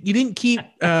you didn't keep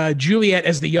Juliet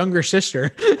as the younger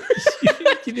sister.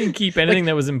 You didn't keep anything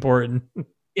that was important.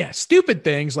 Yeah, stupid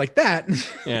things like that.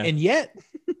 Yeah. And yet,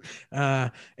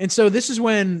 and so this is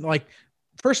when, like,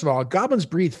 first of all, goblins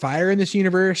breathe fire in this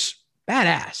universe.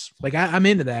 Badass. Like, I'm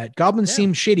into that. Goblins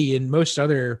seem shitty in most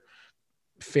other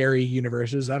fairy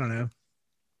universes. I don't know.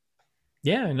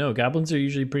 Yeah, I know. Goblins are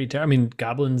usually pretty terrible. I mean,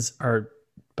 goblins are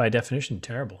by definition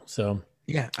terrible. So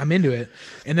yeah, I'm into it.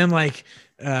 And then like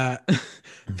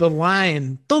the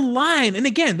line, and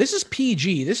again, this is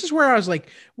PG. This is where I was like,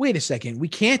 wait a second, we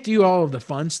can't do all of the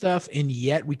fun stuff, and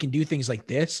yet we can do things like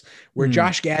this, where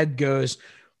Josh Gad goes,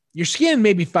 your skin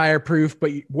may be fireproof,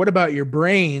 but what about your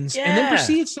brains? Yeah. And then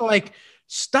proceeds to like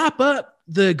stop up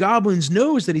the goblin's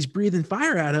nose that he's breathing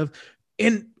fire out of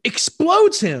and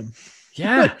explodes him.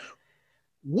 Yeah. Like,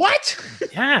 what?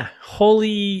 Yeah.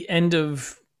 Holy end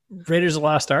of Raiders of the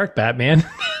Lost Ark, Batman.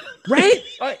 Right?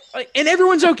 And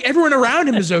everyone's okay. Everyone around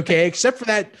him is okay, except for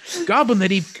that goblin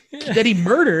that he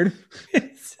murdered.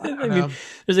 I mean,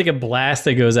 there's like a blast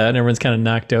that goes out and everyone's kind of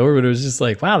knocked over, but it was just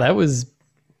like, wow, it's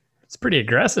pretty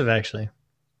aggressive, actually.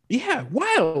 Yeah,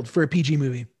 wild for a PG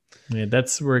movie. Yeah,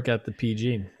 that's where it got the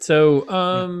PG.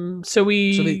 So,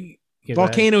 Yeah, go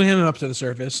ahead. Volcano him up to the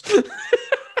surface.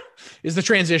 Is the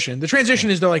transition. The transition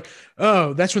is they're like,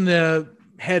 oh, that's when the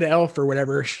head elf or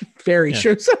whatever fairy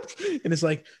shows up and it's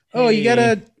like, oh, Hey. you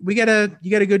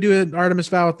gotta go do an Artemis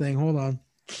Fowl thing. Hold on.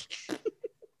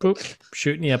 Boop,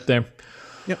 shooting you up there.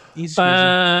 Yep. Easy.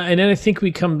 And then I think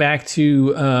we come back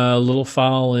to Little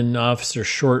Fowl and Officer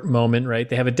Short moment, right?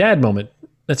 They have a dad moment.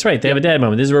 That's right. They have a dad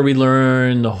moment. This is where we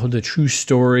learn the true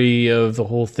story of the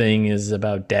whole thing is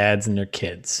about dads and their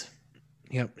kids.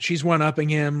 Yep. She's one-upping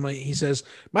him. Like, he says,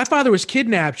 my father was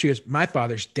kidnapped. She goes, my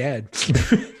father's dead.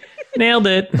 Nailed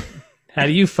it. How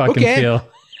do you fucking feel?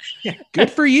 Yeah, good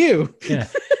for you. Yeah.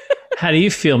 How do you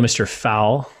feel, Mr.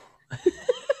 Fowl?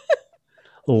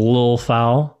 Little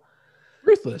Fowl.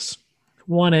 Ruthless.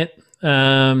 Won it.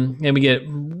 And we get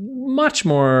much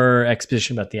more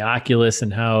exposition about the Oculus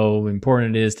and how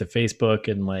important it is to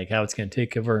Facebook and like how it's going to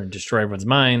take over and destroy everyone's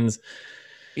minds.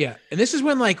 Yeah. And this is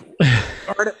when like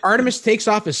Artemis takes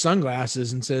off his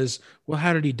sunglasses and says, well,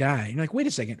 how did he die? And you're like, wait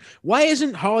a second. Why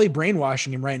isn't Holly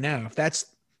brainwashing him right now? If that's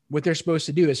what they're supposed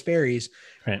to do as fairies,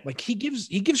 right? Like he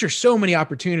gives her so many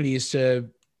opportunities to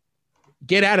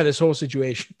get out of this whole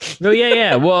situation. Oh,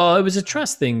 yeah. Well, it was a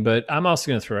trust thing, but I'm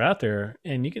also going to throw it out there.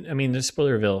 And you can, I mean, there's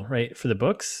Spoilerville, right? For the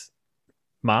books,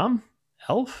 mom,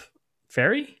 elf,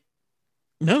 fairy.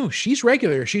 No, she's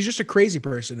regular. She's just a crazy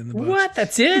person in the books. What?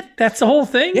 That's it? That's the whole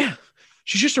thing? Yeah.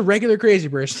 She's just a regular crazy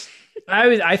person.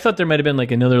 I thought there might have been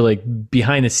like another like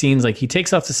behind the scenes, like he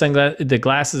takes off the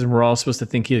glasses and we're all supposed to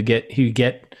think he would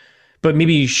get, but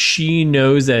maybe she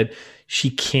knows that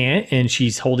she can't and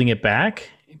she's holding it back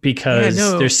because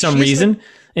there's some reason.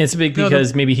 And it's big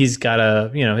because maybe he's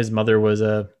got his mother was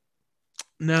a.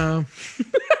 No,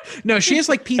 no, she has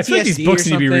like PTSD. I feel like these books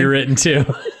need to be rewritten too.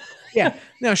 Yeah,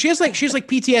 no, she's like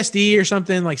PTSD or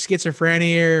something, like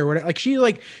schizophrenia or whatever. Like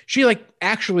she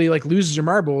actually like loses her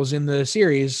marbles in the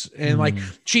series, and like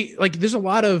she like there's a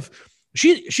lot of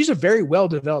she's a very well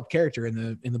developed character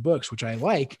in the books, which I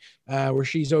like. Where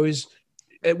she's always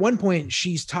at one point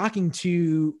she's talking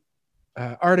to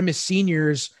Artemis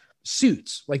Senior's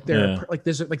suits, like they're like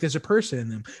there's a person in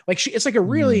them. Like it's like a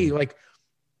really like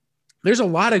there's a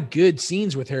lot of good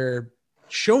scenes with her.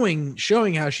 Showing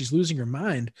how she's losing her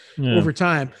mind over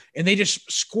time, and they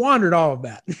just squandered all of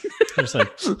that. Just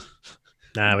like,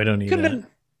 nah, we don't need that.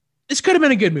 This could have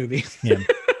been a good movie. Yeah,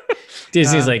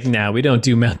 Disney's like, nah, we don't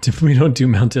do mental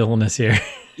illness here.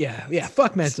 Yeah,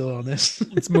 fuck mental illness.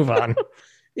 Let's move on.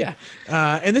 Yeah,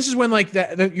 and this is when like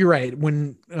that you're right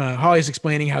when Holly's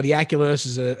explaining how the Oculus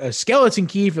is a skeleton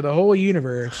key for the whole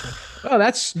universe. Oh,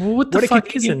 that's what the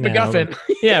fuck is it now? MacGuffin.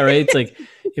 Yeah, right. It's like.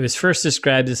 It was first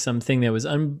described as something that was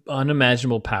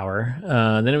unimaginable power.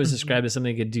 Then it was described as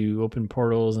something that could do open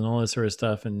portals and all this sort of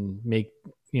stuff and make,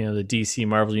 the DC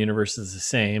Marvel universes the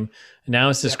same. And now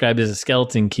it's described as a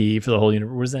skeleton key for the whole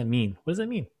universe. What does that mean? What does that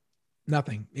mean?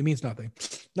 Nothing. It means nothing.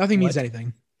 Nothing means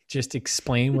anything. Just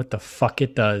explain what the fuck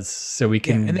it does so we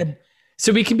can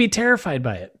so we can be terrified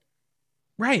by it.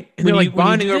 Right. And they're like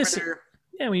bonding over there.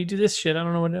 Yeah, when you do this shit, I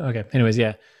don't know what. Okay. Anyways,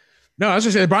 yeah. No, I was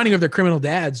just saying the bonding of their criminal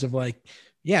dads of like,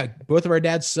 yeah, both of our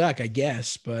dads suck, I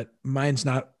guess, but mine's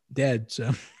not dead,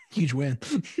 so huge win.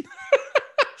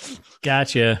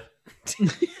 Gotcha.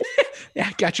 Yeah,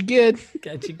 got you good.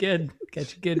 Got you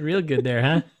good. Real good there,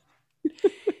 huh?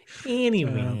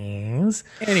 Anyways.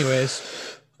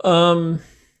 And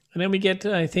then we get,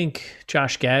 I think,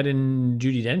 Josh Gad and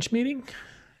Judi Dench meeting.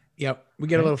 Yep. We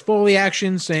get a little Foley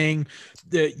action saying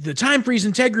the time freeze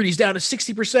integrity is down to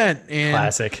 60%. And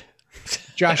classic.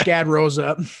 Josh Gad rolls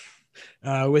up.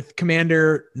 With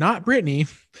Commander, not Brittany,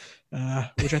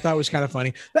 which I thought was kind of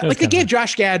funny. Like they gave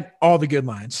Josh Gad all the good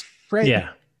lines, right?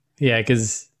 Yeah,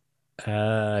 because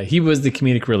he was the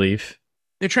comedic relief.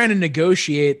 They're trying to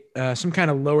negotiate some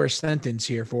kind of lower sentence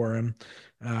here for him,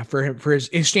 for his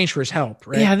in exchange for his help,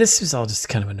 right? Yeah, this was all just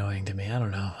kind of annoying to me. I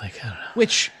don't know.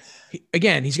 Which,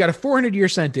 again, he's got a 400-year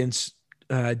sentence.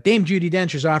 Dame Judi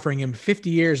Dench is offering him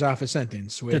 50 years off a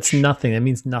sentence. Which, that's nothing. That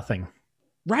means nothing.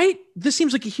 Right? This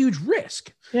seems like a huge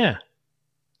risk. Yeah.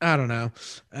 I don't know.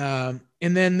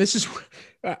 And then there's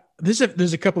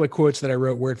a couple of quotes that I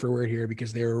wrote word for word here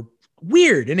because they were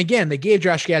weird. And again, they gave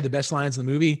Josh Gad the best lines in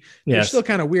the movie. Yes. They're still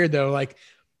kind of weird though. Like,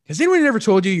 has anyone ever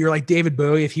told you you're like David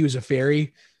Bowie if he was a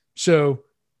fairy? So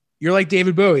you're like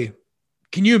David Bowie.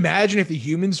 Can you imagine if the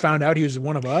humans found out he was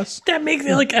one of us? That makes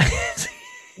me like,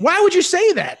 why would you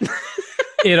say that?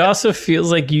 It also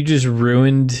feels like you just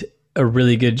ruined a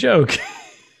really good joke.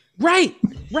 Right.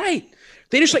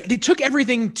 They just they took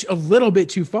everything a little bit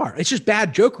too far. It's just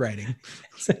bad joke writing.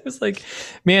 So it was like,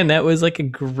 man, that was like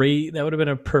that would have been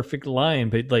a perfect line,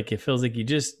 but like it feels like you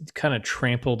just kind of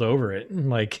trampled over it.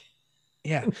 Like,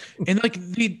 Yeah. And like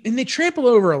they trample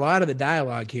over a lot of the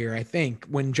dialogue here, I think,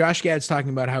 when Josh Gad's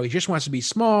talking about how he just wants to be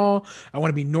small. I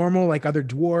want to be normal like other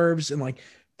dwarves. And like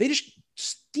they just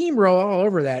steamroll all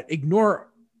over that, ignore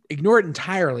it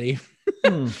entirely.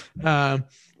 And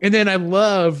then I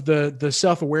love the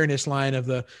self-awareness line of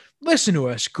the listen to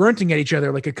us grunting at each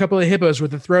other like a couple of hippos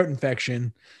with a throat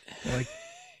infection. Like,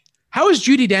 how is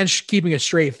Judi Dench keeping a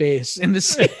straight face in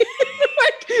this?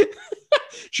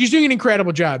 She's doing an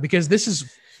incredible job because this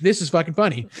is fucking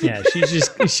funny. Yeah,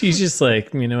 she's just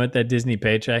like, you know what, that Disney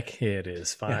paycheck, it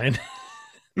is fine.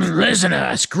 Yeah. Listen to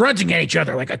us grunting at each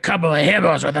other like a couple of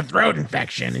hippos with a throat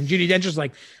infection. And Judi Dench is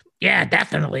like, yeah,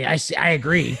 definitely. I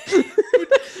agree.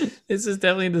 This is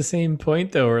definitely the same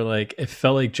point though, where like it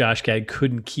felt like Josh Gad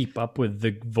couldn't keep up with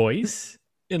the voice.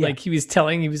 And like he was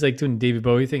like doing David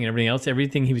Bowie thing and everything else.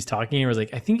 Everything he was talking here was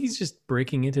like, I think he's just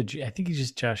breaking into. I think he's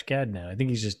just Josh Gad now. I think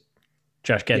he's just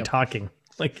Josh Gad talking.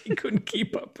 Like he couldn't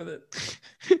keep up with it.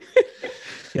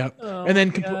 Yep. Oh, and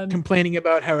then complaining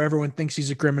about how everyone thinks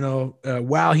he's a criminal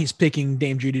while he's picking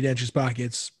Dame Judi Dench's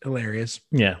pockets. Hilarious.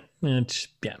 Yeah.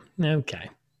 Okay.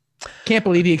 Can't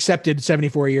believe he accepted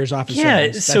 74 years off his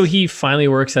sentence. So he finally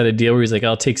works out a deal where he's like,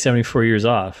 I'll take 74 years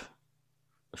off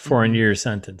for a year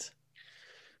sentence.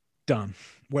 Dumb.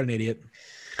 What an idiot.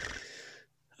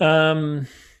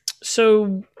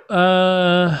 So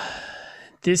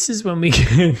this is when we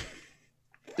get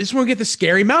the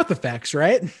scary mouth effects,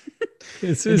 right?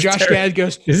 And Josh Gad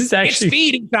goes, it's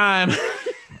feeding time.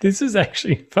 This is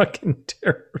actually fucking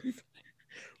terrible.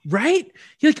 Right?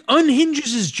 He like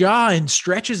unhinges his jaw and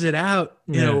stretches it out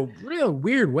in a real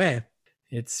weird way.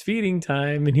 It's feeding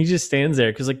time. And he just stands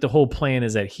there because like the whole plan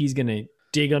is that he's going to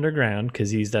dig underground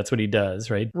because that's what he does,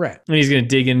 right? Right. And he's going to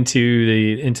dig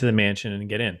into the mansion and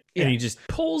get in. Yeah. And he just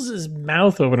pulls his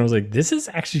mouth open. I was like, this is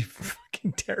actually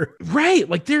fucking terrible. Right.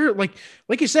 Like they're like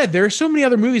you said, there are so many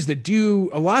other movies that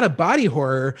do a lot of body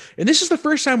horror. And this is the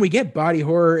first time we get body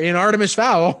horror in Artemis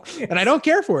Fowl. Yes. And I don't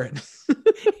care for it.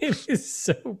 It is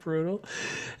so brutal.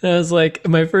 And I was like, I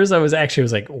was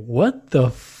like, what the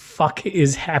fuck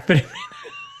is happening?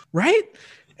 Right.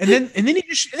 And then he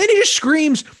just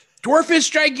screams,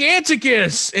 Dwarfus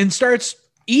Giganticus, and starts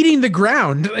eating the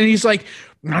ground. And he's like,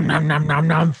 nom, nom, nom, nom,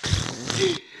 nom.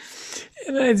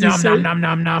 Nom, nom,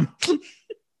 nom, nom.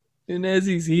 And as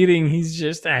he's eating, he's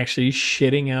just actually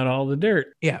shitting out all the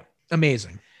dirt. Yeah.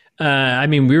 Amazing. I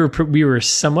mean, we were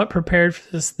somewhat prepared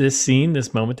for this scene,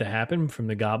 this moment to happen from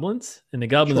the goblins. And the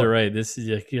goblins are right. This is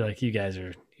like, you guys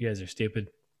are stupid.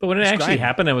 But when it actually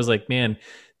happened, I was like, man,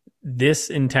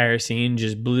 this entire scene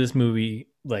just blew this movie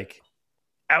like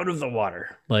out of the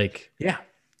water. Like, yeah,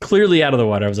 clearly out of the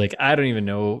water. I was like, I don't even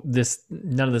know this.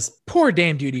 None of this. Poor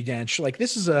Dame Judi Dench. Like,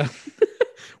 this is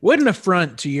what an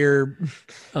affront to your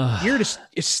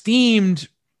esteemed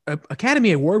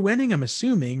Academy Award winning. I'm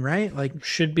assuming, right? Like,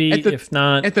 should be, if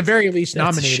not, at the very least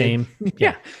nominated. A shame.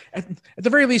 Yeah, at the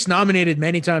very least nominated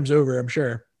many times over. I'm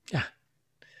sure. Yeah,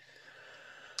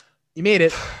 you made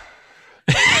it.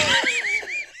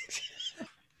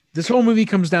 This whole movie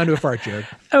comes down to a fart joke.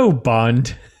 Oh,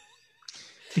 Bond.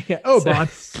 Yeah. Oh, Bond.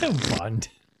 Oh, Bond.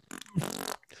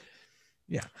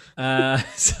 Yeah.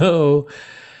 So,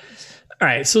 all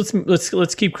right. So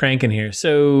let's keep cranking here.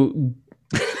 So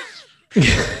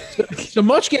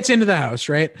Mulch gets into the house,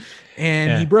 right?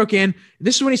 And he broke in.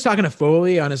 This is when he's talking to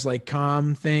Foley on his like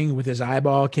comm thing with his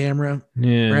eyeball camera.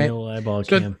 Yeah. Right. The old eyeball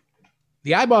cam.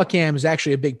 The eyeball cam is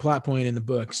actually a big plot point in the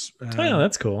books. Oh,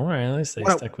 that's cool. All right. At least they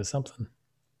stuck with something.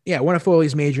 Yeah, one of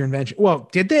Foley's major inventions. Well,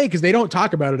 did they? Because they don't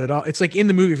talk about it at all. It's like in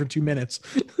the movie for 2 minutes.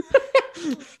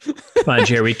 Come on,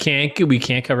 Jerry. We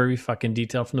can't cover every fucking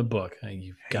detail from the book.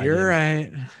 You're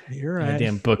right.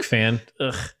 Goddamn book fan.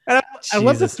 Ugh. And I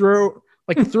love to throw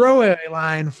a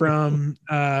line from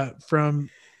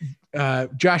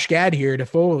Josh Gad here to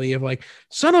Foley of like,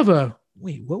 son of a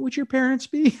wait, what would your parents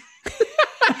be?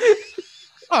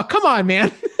 Oh, come on,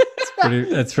 man.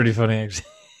 That's pretty funny, actually.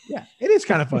 Yeah, it is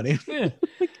kind of funny. Yeah.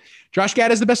 Josh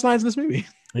Gad has the best lines in this movie.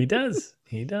 He does.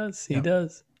 He does.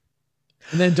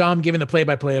 And then Dom giving the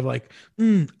play-by-play of like,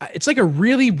 it's like a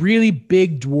really, really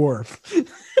big dwarf.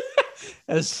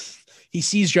 As he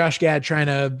sees Josh Gad trying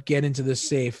to get into this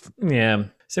safe. Yeah.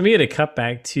 So we had a cut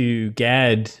back to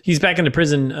Gad. He's back in the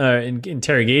prison in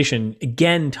interrogation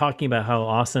again, talking about how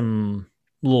awesome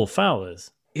Little Fowl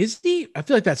is. Is he? I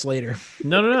feel like that's later.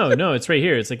 No. It's right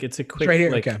here. It's a quick, it's right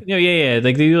here. Like, okay. Yeah.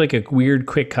 Like they do like a weird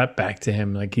quick cut back to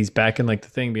him. Like he's back in like the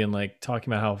thing being like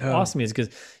talking about how awesome he is because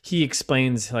he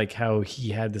explains like how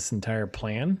he had this entire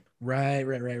plan. Right.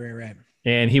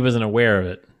 And he wasn't aware of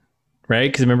it.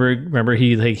 right? Because remember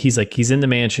he's in the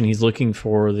mansion. He's looking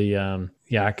for the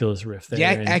Oculus Rift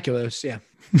there. Oculus, yeah.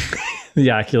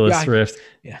 The Oculus Rift.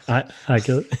 Yeah.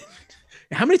 Oculus.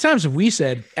 How many times have we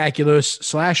said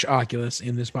Oculus/Oculus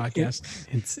in this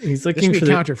podcast? He's looking for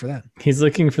counter for that. He's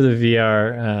looking for the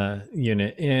VR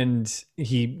unit, and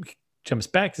he jumps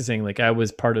back to saying, like, I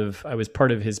was part of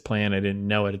his plan. I didn't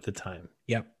know it at the time.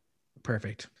 Yep.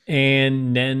 Perfect.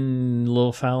 And then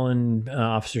Lil Fowl and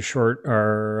Officer Short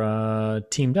are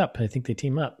teamed up. I think they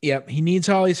team up. Yep. He needs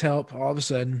Holly's help all of a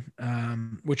sudden.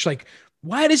 Which, like,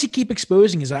 why does he keep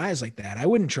exposing his eyes like that? I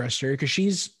wouldn't trust her because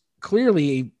she's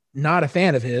clearly not a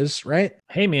fan of his, right?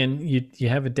 Hey man, you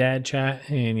have a dad chat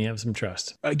and you have some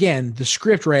trust. Again, the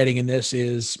script writing in this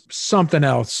is something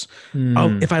else.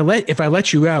 If I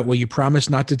let you out, will you promise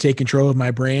not to take control of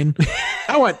my brain?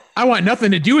 I want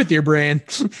nothing to do with your brain.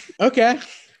 Okay.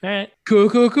 All right.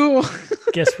 Cool.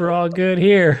 Guess we're all good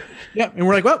here. Yep. And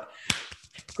we're like, well,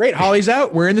 great. Holly's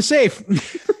out. We're in the safe.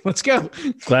 Let's go.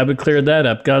 Glad we cleared that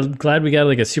up. Glad we got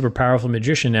like a super powerful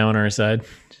magician now on our side.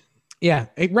 Yeah.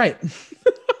 Right.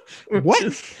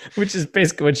 Which is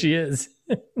basically what she is.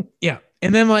 Yeah.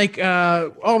 And then like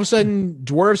all of a sudden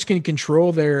dwarves can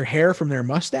control their hair from their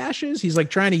mustaches. He's like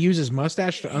trying to use his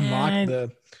mustache to unlock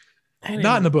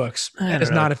not in the books. That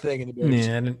is not a thing in the books.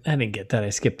 Yeah, I didn't get that. I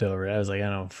skipped over it. I was like, I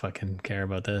don't fucking care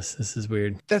about this. This is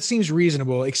weird. That seems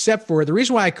reasonable, except for the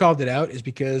reason why I called it out is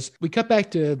because we cut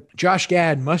back to Josh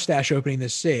Gad mustache opening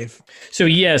this safe. So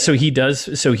yeah, so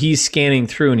he's scanning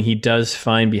through and he does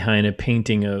find behind a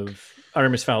painting of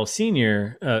Artemis Fowl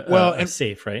Sr. A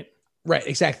safe, right? Right,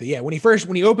 exactly. Yeah. When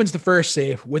he opens the first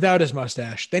safe without his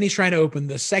mustache, then he's trying to open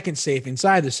the second safe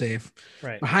inside the safe,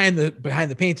 right behind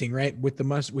the painting, right, with the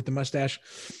mustache.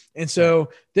 And so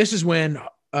this is when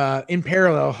in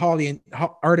parallel,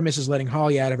 Artemis is letting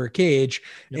Holly out of her cage,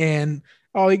 and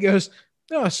Holly goes,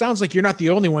 "Oh, sounds like you're not the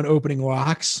only one opening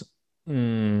locks."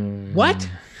 What?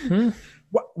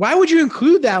 Why would you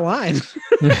include that line?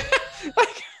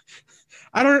 Like,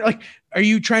 I don't like. Are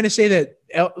you trying to say that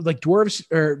like dwarves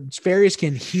or fairies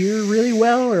can hear really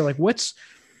well, or like what's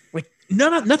like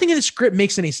nothing in the script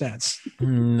makes any sense?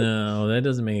 No, that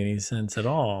doesn't make any sense at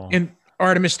all. And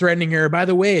Artemis threatening her, by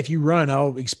the way, if you run,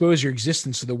 I'll expose your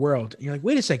existence to the world. And you're like,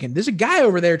 wait a second, there's a guy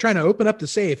over there trying to open up the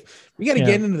safe. We got to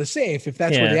get into the safe if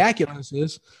that's where the Oculus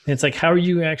is. And it's like, how are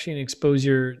you actually going to expose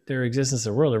their existence to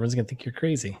the world? Everyone's going to think you're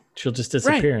crazy. She'll just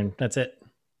disappear and that's it.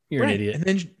 You're an idiot. And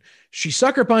then she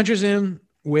sucker punches him,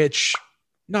 which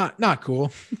not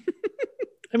cool.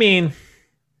 I mean,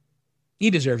 he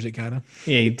deserves it, kind of.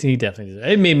 Yeah, he definitely does.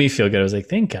 It made me feel good. I was like,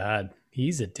 thank God,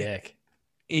 he's a dick.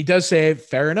 He does say,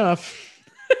 fair enough.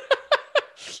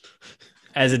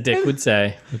 As a dick would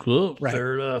say. Like, well, right.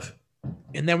 Fair enough.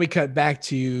 And then we cut back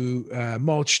to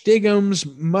Mulch Diggums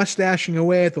mustaching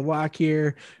away at the lock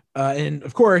here. And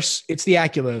of course, it's the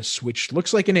Oculus, which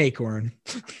looks like an acorn.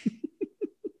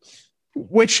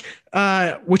 which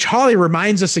Holly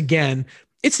reminds us again,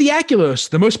 it's the Oculus,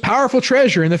 the most powerful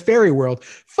treasure in the fairy world.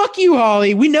 Fuck you,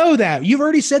 Holly. We know that. You've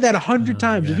already said that 100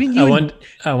 times. I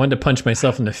wanted to punch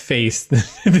myself in the face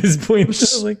at this point.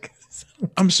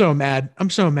 I'm so mad.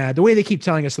 The way they keep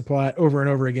telling us the plot over and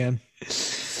over again.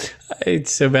 I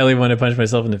so badly want to punch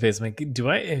myself in the face. I'm like, do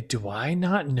I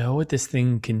not know what this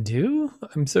thing can do?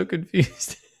 I'm so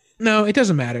confused. No, it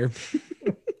doesn't matter.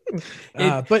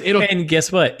 And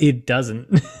guess what? It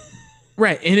doesn't.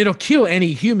 Right. And it'll kill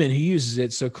any human who uses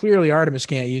it. So clearly Artemis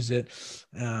can't use it.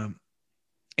 And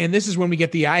this is when we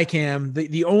get the iCam.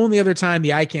 The only other time the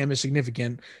iCam is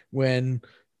significant when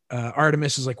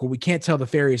Artemis is like, well, we can't tell the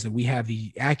fairies that we have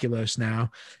the Oculus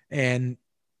now. And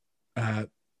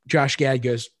Josh Gad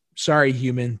goes, sorry,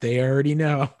 human. They already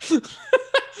know.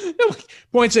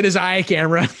 Points at his eye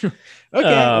camera.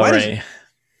 Okay.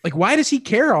 Why does he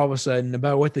care all of a sudden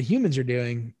about what the humans are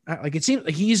doing? Like, it seems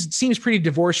like seems pretty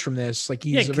divorced from this. Like,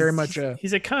 he's very much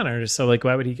he's a con artist. So like,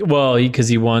 why would he? Well, because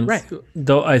he wants, right.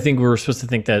 Though I think we're supposed to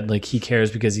think that like he cares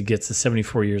because he gets the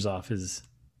 74 years off his,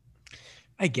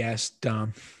 I guess,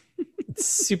 dumb. It's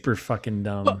super fucking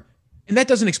dumb. Well, and that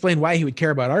doesn't explain why he would care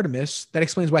about Artemis. That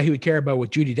explains why he would care about what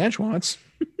Judi Dench wants.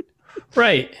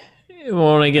 Right.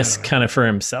 Well, I guess kind of for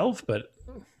himself, but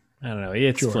I don't know.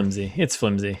 It's flimsy. It's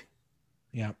flimsy.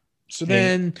 Yeah. So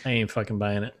then I ain't fucking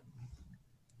buying it.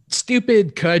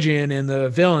 Stupid Cudgeon and the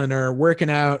villain are working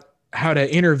out how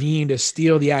to intervene to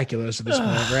steal the Oculus at this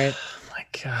point, right? Oh my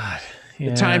God.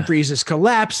 Yeah. The time freeze is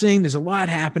collapsing. There's a lot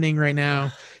happening right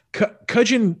now.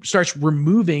 Cudgeon starts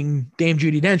removing Dame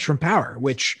Judi Dench from power,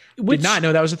 which did not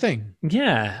know that was a thing.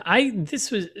 Yeah.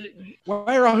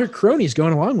 Why are all her cronies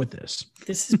going along with this?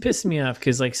 This is pissing me off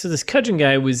because so this Cudgeon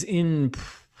guy was in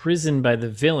imprisoned by the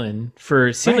villain for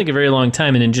it seemed like a very long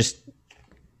time, and then just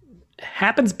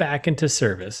happens back into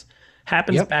service,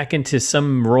 happens back into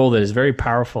some role that is very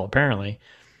powerful, apparently.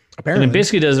 And it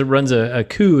basically runs a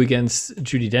coup against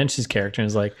Judi Dench's character and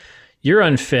is like, you're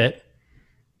unfit.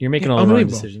 You're making all the wrong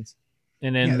decisions.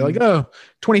 And then they're like, oh,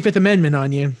 25th Amendment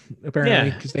on you,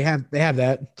 apparently, because they have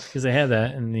that. Because they have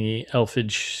that in the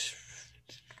elfage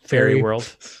fairy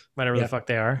world, whatever the fuck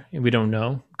they are. We don't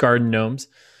know. Garden gnomes.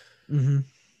 Mm-hmm.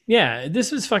 Yeah,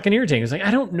 this was fucking irritating. It's like,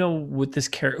 I don't know what this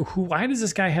character, why does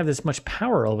this guy have this much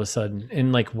power all of a sudden?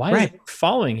 And like, why is it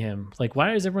following him? Like,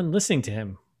 why is everyone listening to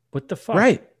him? What the fuck?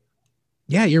 Right.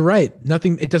 Yeah, you're right.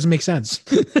 Nothing, it doesn't make sense.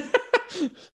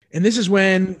 And this is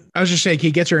when I was just saying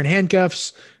he gets her in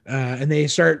handcuffs and they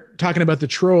start talking about the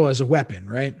troll as a weapon,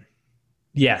 right?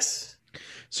 Yes.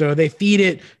 So they feed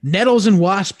it nettles and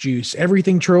wasp juice,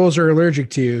 everything trolls are allergic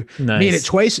to. Nice. Made it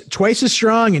twice as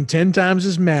strong and 10 times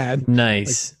as mad.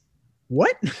 Nice. Like,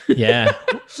 what? Yeah.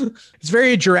 It's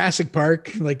very Jurassic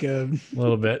Park, like a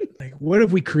little bit. Like, what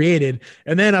have we created?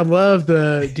 And then I love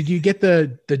did you get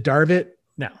the Darvit?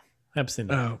 No,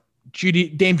 absolutely not. Oh,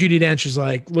 Dame Judi Dench is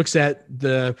like, looks at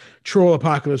the troll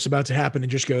apocalypse about to happen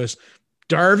and just goes,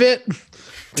 Darvit,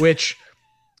 which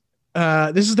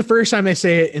this is the first time they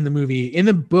say it in the movie. In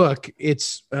the book,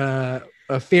 it's a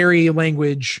fairy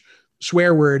language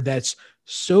swear word that's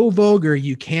so vulgar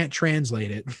you can't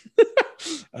translate it.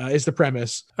 Is the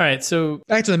premise. All right, so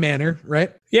back to the manor,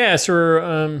 right? Yeah, so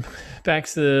we're back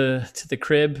to the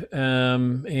crib,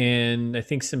 and I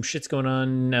think some shit's going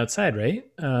on outside, right?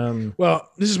 Well,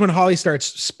 this is when Holly starts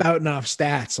spouting off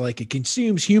stats like it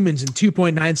consumes humans in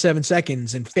 2.97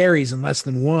 seconds and fairies in less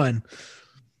than 1.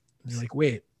 You're like,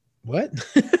 wait, what?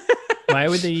 Why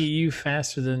would they eat you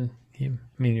faster than him?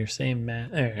 I mean, you're saying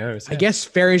Matt. I guess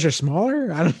fairies are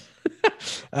smaller. I don't.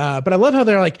 But I love how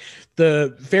they're like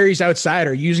the fairies outside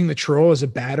are using the troll as a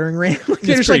battering ram. Like,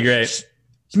 it's pretty great.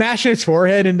 Smashing its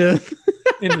forehead into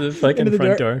the fucking into the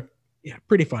front door. Yeah,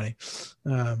 pretty funny.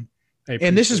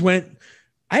 And this is when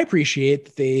I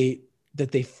appreciate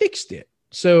that they fixed it.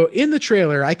 So in the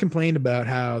trailer, I complained about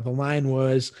how the line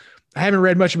was, "I haven't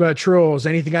read much about trolls.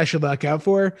 Anything I should look out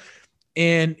for?"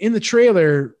 And in the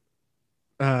trailer,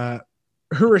 Holly's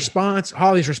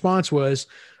response was,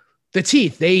 "The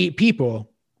teeth, they eat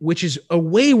people," which is a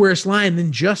way worse line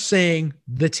than just saying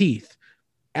the teeth,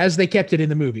 as they kept it in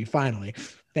the movie. Finally.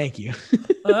 Thank you.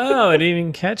 Oh, I didn't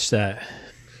even catch that.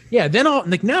 Yeah. Then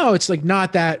now it's like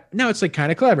not that. Now it's like kind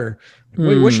of clever.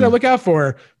 What should I look out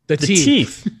for? The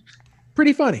teeth.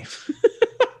 Pretty funny.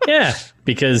 Yeah.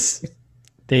 Because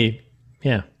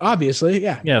obviously.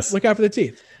 Yeah. Yes. Look out for the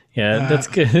teeth. Yeah. That's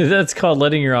good. That's called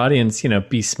letting your audience,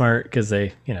 be smart because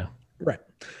they, Right.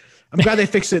 I'm glad they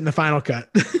fixed it in the final cut.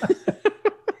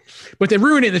 But they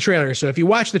ruined it in the trailer. So if you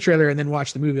watch the trailer and then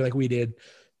watch the movie like we did,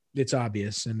 it's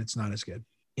obvious and it's not as good.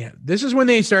 Yeah. This is when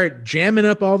they start jamming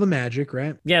up all the magic,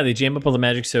 right? Yeah, they jam up all the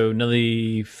magic so none of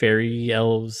the fairy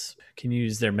elves can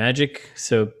use their magic.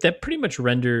 So that pretty much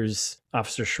renders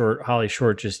Holly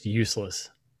Short just useless.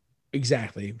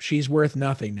 Exactly. She's worth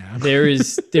nothing now. there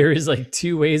is like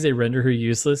 2 ways they render her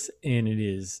useless, and it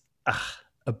is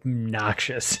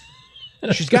obnoxious.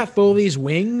 She's got Foley's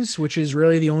wings, which is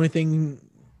really the only thing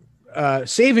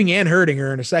saving and hurting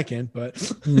her in a second.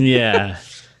 But yeah.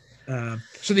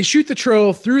 So they shoot the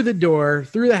troll through the door,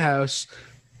 through the house.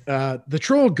 The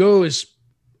troll goes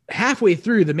halfway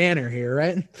through the manor here,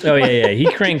 right? Oh yeah.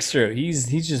 He cranks through. He's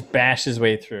just bashed his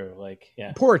way through. Like,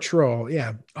 yeah. Poor troll.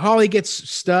 Yeah. Holly gets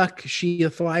stuck. She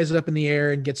flies up in the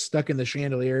air and gets stuck in the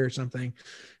chandelier or something.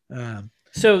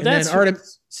 So that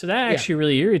actually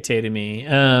really irritated me.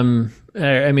 I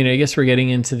mean, I guess we're getting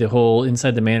into the whole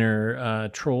inside the manor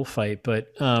troll fight,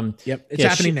 but yep, it's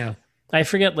happening now. I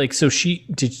forget. Like, so she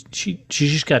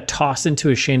just got tossed into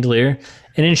a chandelier,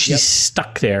 and then she's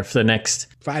stuck there for the next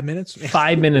 5 minutes.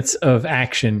 5 minutes of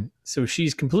action. So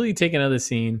she's completely taken out of the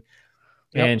scene.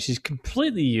 And she's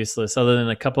completely useless other than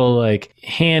a couple like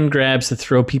hand grabs to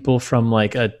throw people from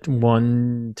like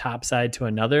one top side to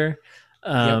another.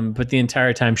 But the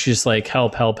entire time she's just like,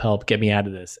 help, get me out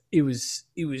of this. It was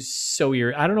so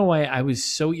I don't know why I was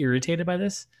so irritated by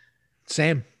this.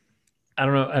 Same. I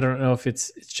don't know if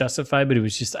it's justified, but it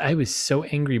was just, I was so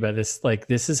angry by this. Like,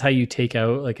 this is how you take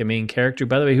out like a main character,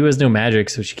 by the way, who has no magic.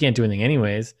 So she can't do anything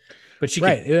anyways, but she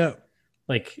could, yeah.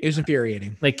 Like, it was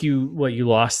infuriating. Like you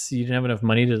lost, you didn't have enough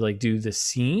money to like do the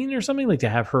scene or something, like to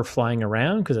have her flying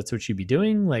around. Cause that's what she'd be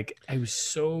doing. Like, I was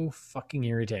so fucking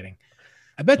irritating.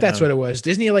 I bet that's what it was.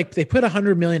 Disney, like they put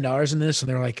 $100 million in this and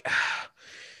they're like,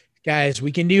 guys,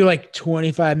 we can do like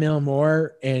 25 mil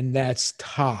more. And that's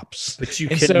tops. But you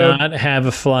cannot have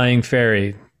a flying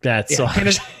fairy. That's Yeah,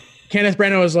 Kenneth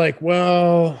Branagh was like,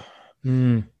 well,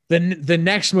 Mm, the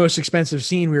next most expensive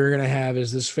scene we were gonna have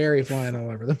is this fairy flying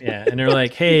all over them. yeah. And they're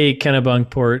like, hey,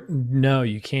 Kennebunkport, no,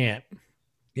 you can't.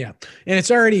 Yeah, and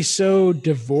it's already so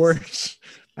divorced.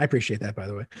 I appreciate that, by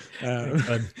the way.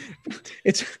 But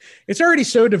It's already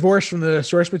so divorced from the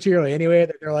source material anyway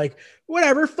that they're like,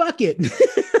 whatever, fuck it.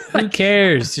 who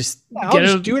cares? Just I'll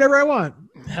just do whatever I want.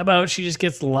 How about she just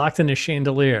gets locked in a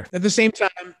chandelier? At the same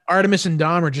time, Artemis and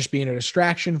Dom are just being a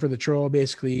distraction for the troll.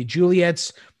 Basically,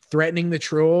 Juliet's threatening the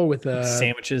troll with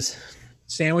sandwiches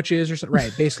or something.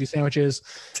 Right, basically sandwiches.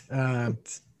 And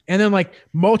then like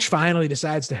Mulch finally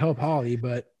decides to help Holly,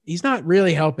 but he's not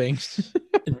really helping.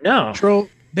 No. Troll.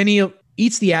 Then he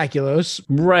eats the Aculos.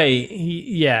 Right.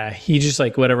 He just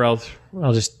like, whatever,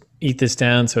 I'll just eat this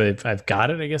down. So I've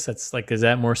got it, I guess that's like, is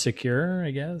that more secure?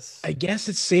 I guess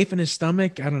It's safe in his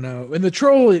stomach. I don't know. And the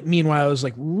troll, meanwhile, is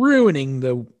like ruining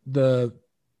the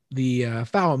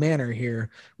foul manor here.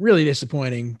 Really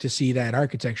disappointing to see that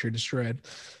architecture destroyed.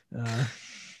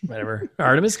 Whatever.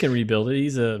 Artemis can rebuild it.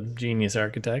 He's a genius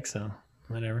architect, so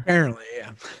whatever. Apparently,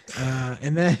 yeah.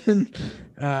 And then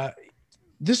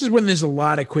this is when there's a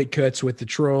lot of quick cuts with the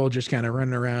troll just kind of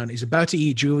running around. He's about to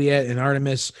eat Juliet, and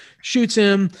Artemis shoots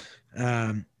him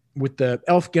with the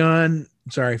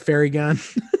fairy gun.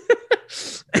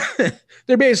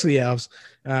 They're basically elves.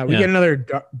 We get another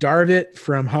Darvit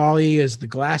from Holly as the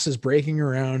glass is breaking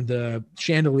around the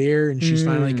chandelier, and she's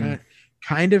finally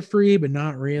kind of free, but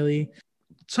not really.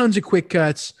 Tons of quick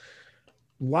cuts.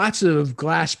 Lots of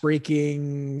glass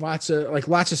breaking, lots of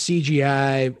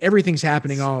CGI. Everything's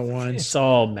happening all at once. It's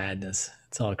all madness.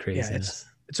 It's all craziness.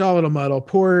 Yeah, it's all a little muddle.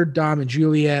 Poor Dom and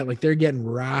Juliet, like they're getting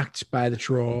rocked by the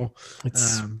troll.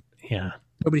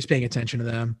 Nobody's paying attention to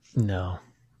them. No,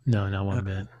 not one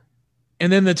bit.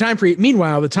 And then the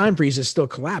time freeze is still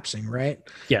collapsing, right?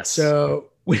 Yes.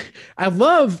 So I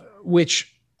love,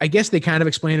 which I guess they kind of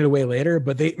explain it away later,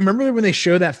 but they remember when they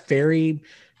show that fairy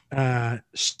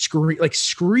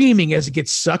screaming as it gets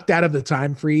sucked out of the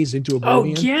time freeze into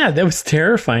oblivion. Oh yeah, that was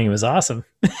terrifying. It was awesome.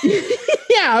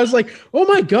 Yeah, I was like, oh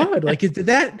my god, like did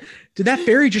that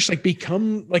fairy just like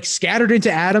become like scattered into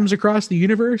atoms across the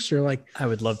universe, or like? I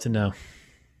would love to know.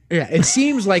 Yeah, it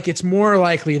seems like it's more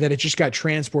likely that it just got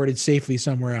transported safely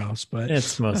somewhere else, but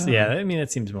it's mostly I mean,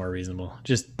 that seems more reasonable.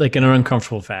 Just like in an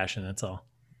uncomfortable fashion, that's all.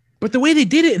 But the way they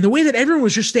did it, and the way that everyone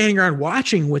was just standing around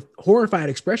watching with horrified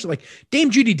expression, like Dame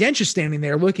Judi Dench is standing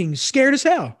there looking scared as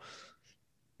hell.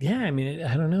 Yeah, I mean,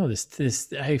 I don't know.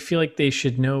 This I feel like they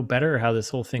should know better how this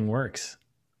whole thing works.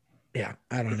 Yeah,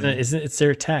 I don't know. It's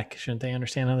their tech. Shouldn't they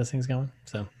understand how this thing's going?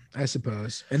 So I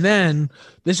suppose. And then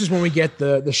this is when we get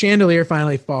the chandelier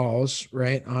finally falls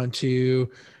right onto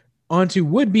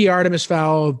would-be Artemis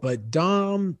Fowl, but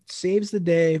Dom saves the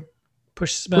day.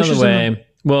 Pushes him out of the way.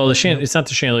 Well, it's not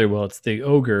the chandelier. Well, it's the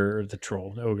ogre or the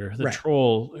troll. The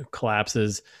troll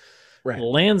collapses,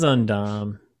 lands on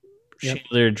Dom.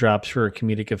 Chandelier drops for a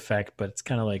comedic effect, but it's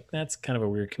kind of like that's kind of a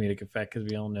weird comedic effect because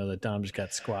we all know that Dom just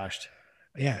got squashed.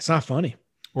 Yeah, it's not funny.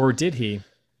 Or did he?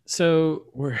 So,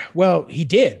 he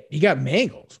did. He got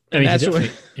mangled. I mean,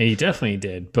 he definitely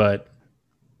did. But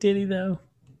did he though?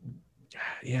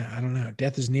 Yeah, I don't know.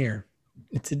 Death is near.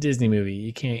 It's a Disney movie.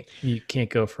 You can't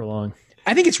go for long.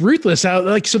 I think it's ruthless.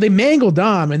 So they mangle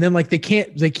Dom, and then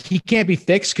he can't be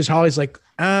fixed because Holly's like,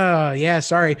 oh yeah,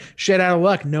 sorry, shit out of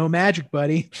luck, no magic,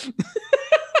 buddy.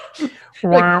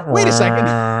 Like, wait a second,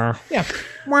 yeah.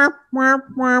 And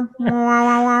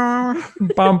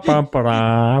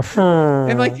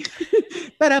like,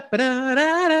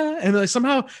 and like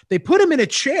somehow they put him in a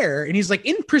chair, and he's like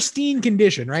in pristine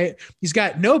condition, right? He's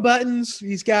got no buttons,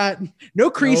 he's got no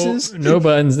creases, no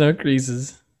buttons, no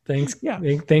creases. Thanks,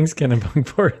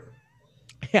 Kennebunkport.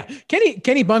 Yeah,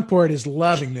 Kenny Bunkport is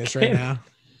loving this right now.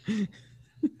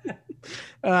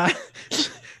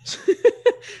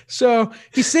 So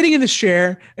he's sitting in this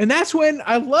chair, and that's when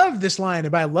I love this line.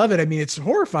 And by I love it, I mean it's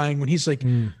horrifying when he's like,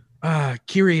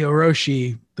 Kiri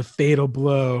Oroshi, the fatal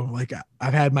blow. Like,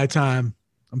 I've had my time.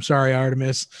 I'm sorry,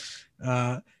 Artemis.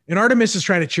 And Artemis is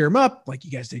trying to cheer him up. Like,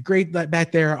 you guys did great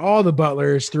back there. All the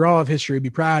butlers through all of history be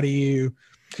proud of you.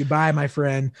 Goodbye, my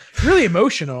friend. Really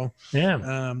emotional.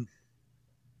 Yeah.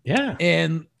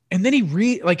 And then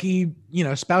he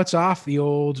spouts off the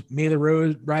old "May the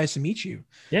road rise to meet you."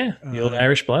 Yeah, the old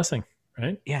Irish blessing,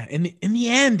 right? Yeah, and in the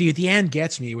end, dude, the end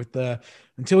gets me with the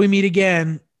 "Until we meet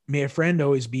again, may a friend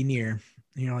always be near."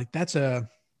 You know, like that's a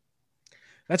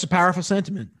powerful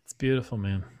sentiment. It's beautiful,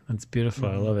 man. That's beautiful.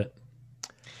 I love it.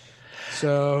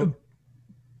 So,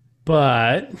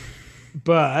 but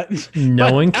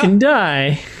no one can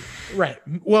die. Right.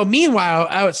 Well, meanwhile,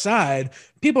 outside,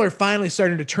 people are finally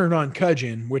starting to turn on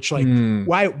Cudgeon, which like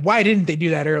why didn't they do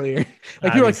that earlier?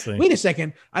 Like you're like, Obviously. wait a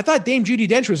second, I thought Dame Judi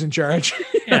Dench was in charge.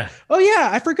 Yeah. Oh yeah,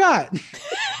 I forgot.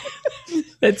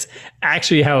 That's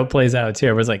actually how it plays out too.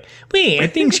 It was like, wait, I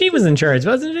think she was in charge,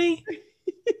 wasn't she?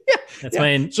 That's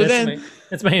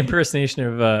that's my impersonation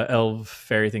of elf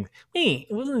fairy thing. Wait,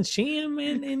 wasn't she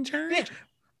in charge?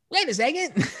 Wait a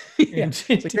second. Yeah. It's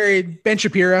like very Ben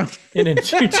Shapiro. And then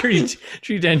Tree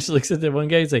Dench looks at the one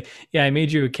guy. He's like, "Yeah, I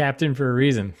made you a captain for a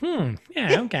reason."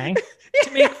 Yeah, okay.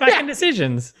 To make fucking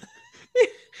decisions.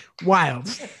 Wild.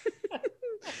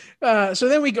 So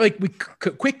then we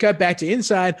quick cut back to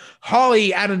inside.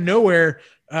 Holly out of nowhere,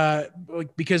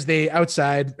 because they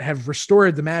outside have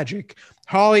restored the magic.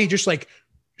 Holly just like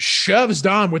shoves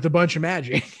Dom with a bunch of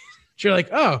magic. You're like,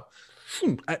 oh,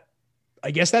 I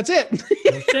guess that's it.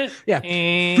 That's it. Yeah.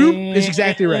 Fruit is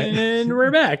exactly right. And we're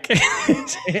back.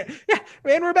 Yeah.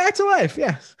 And we're back to life.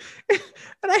 Yeah.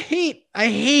 And I hate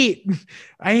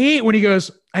when he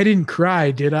goes, I didn't cry,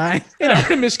 did I? And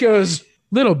Artemis goes,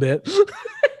 little bit.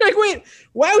 Like, wait,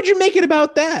 why would you make it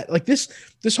about that? Like this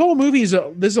whole movie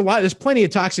there's plenty of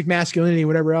toxic masculinity,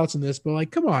 whatever else in this, but like,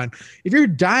 come on. If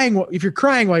you're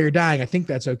crying while you're dying, I think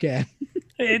that's okay.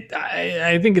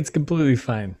 I think it's completely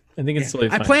fine. I think it's totally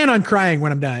fine. I plan on crying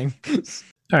when I'm dying.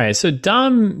 All right, so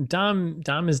Dom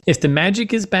is, if the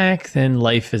magic is back, then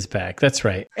life is back. That's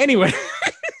right. Anyway,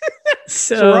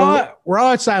 so we're all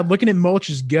outside looking at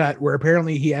Mulch's gut, where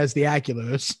apparently he has the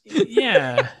Aculos.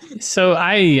 Yeah. So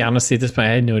I honestly, at this point,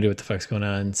 I had no idea what the fuck's going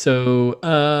on. So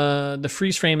the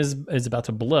freeze frame is about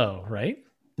to blow, right?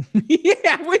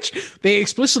 Yeah, which they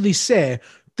explicitly say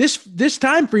this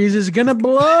time freeze is gonna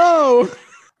blow.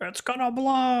 It's gonna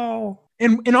blow.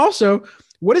 And also,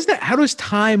 what is that? How does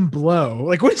time blow?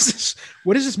 Like, what is this?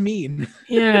 What does this mean?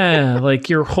 Yeah, like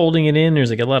you're holding it in.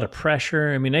 There's like a lot of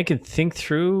pressure. I mean, I could think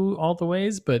through all the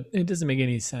ways, but it doesn't make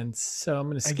any sense. So I'm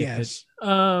going to skip it.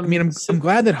 I'm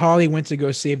glad that Holly went to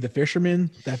go save the fisherman,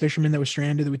 that fisherman that was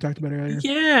stranded that we talked about earlier.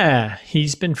 Yeah,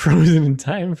 he's been frozen in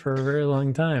time for a very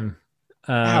long time.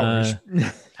 Hours.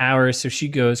 So she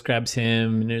goes, grabs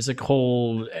him, and there's like a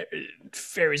whole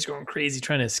fairies going crazy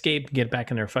trying to escape and get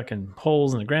back in their fucking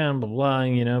holes in the ground, blah,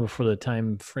 blah, before the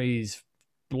time freeze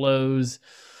blows.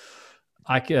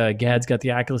 Gad's got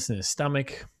the Oculus in his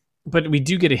stomach. But we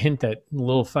do get a hint that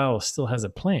Little Fowl still has a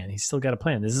plan. He's still got a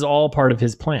plan. This is all part of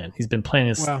his plan. He's been planning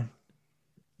this. Well,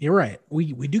 you're right.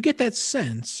 We do get that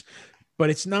sense, but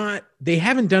it's not, they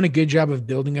haven't done a good job of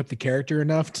building up the character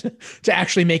enough to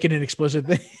actually make it an explicit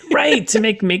thing. Right. To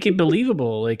make it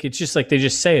believable. Like, it's just like, they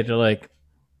just say it. They're like,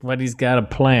 what, he's got a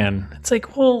plan. It's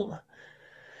like, well,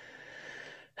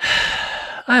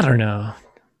 I don't know.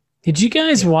 Did you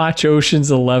guys watch Ocean's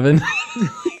 11?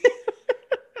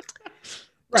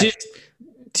 Right.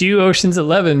 Do Ocean's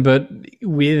 11, but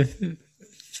with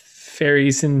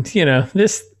fairies and,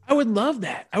 this. I would love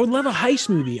that. I would love a heist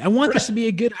movie. I want this to be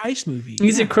a good heist movie.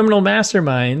 He's a criminal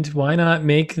mastermind. Why not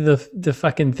make the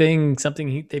fucking thing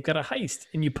something they've got a heist,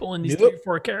 and you pull in these 3 or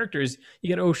 4 characters, you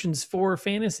get Ocean's 4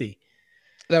 fantasy.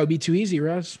 That would be too easy,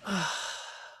 Russ.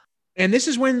 And this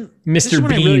is when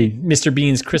Mr.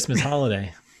 Bean's Christmas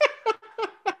Holiday.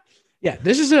 Yeah,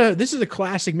 this is a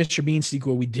classic Mr. Bean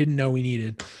sequel we didn't know we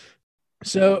needed.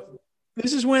 So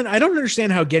this is when I don't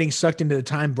understand how getting sucked into the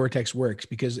time vortex works,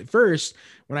 because at first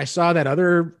when I saw that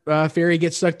other fairy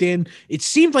get sucked in, it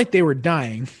seemed like they were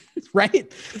dying, right?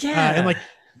 Yeah. And like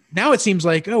now it seems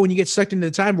like, when you get sucked into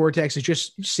the time vortex, it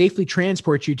just safely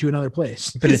transports you to another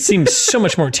place. But it seems so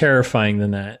much more terrifying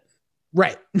than that.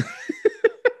 Right.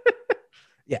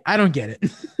 Yeah, I don't get it.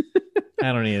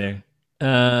 I don't either.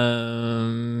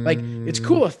 Like, it's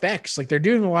cool effects. Like, they're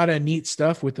doing a lot of neat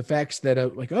stuff with effects that are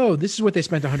like, this is what they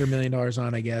spent $100 million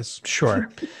on, I guess. Sure.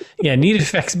 Yeah, neat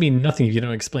effects mean nothing if you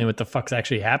don't explain what the fuck's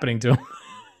actually happening to them.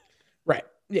 Right.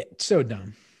 Yeah, it's so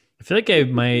dumb. I feel like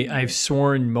I've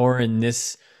sworn more in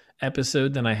this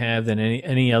episode than I have than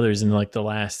any others in like the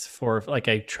last 4. Like,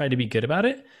 I try to be good about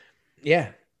it. Yeah.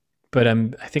 But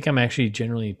I think I'm actually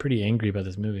generally pretty angry about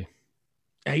this movie.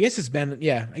 I guess it's been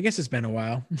a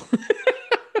while.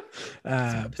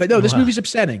 But no, this movie's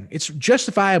upsetting. It's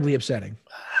justifiably upsetting.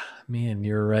 Man,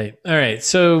 you're right. All right.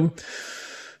 So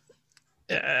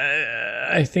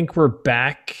I think we're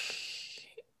back.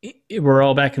 We're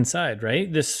all back inside,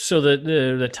 right? So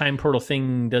the time portal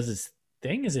thing does its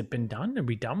thing. Has it been done? Are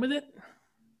we done with it?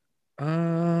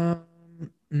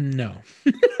 No.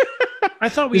 I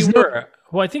thought we were.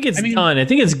 Well, I think it's done. I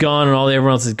think it's gone, and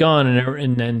everyone else is gone,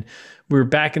 and then we're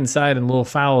back inside, and Little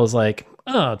Fowl is like,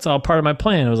 "Oh, it's all part of my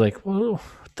plan." I was like, "Well,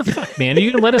 what the fuck, man? Are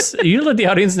you gonna let us? Are you gonna let the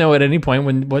audience know at any point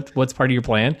when what's part of your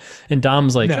plan? And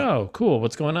Dom's like, No. oh, cool,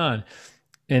 what's going on?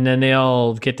 And then they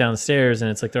all get downstairs, and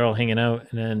it's like they're all hanging out.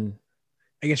 And then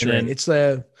I guess And you're right.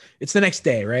 then- It's the next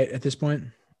day, right? At this point.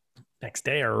 next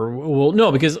day, or well,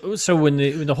 no, because so when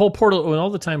the whole portal, when all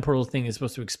the time portal thing is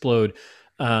supposed to explode,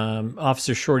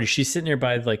 Officer Shorty, she's sitting there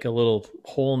by like a little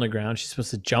hole in the ground. She's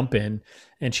supposed to jump in,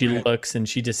 and she Right. looks, and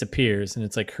she disappears, and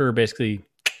it's like her basically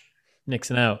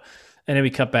nixing out. And then we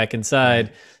cut back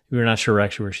inside. We were not sure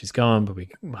actually where she's going, but we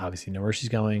obviously know where she's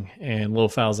going. And Little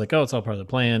Foul's like, oh, it's all part of the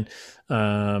plan.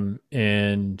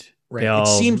 And Right. they all, It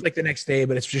seems like the next day,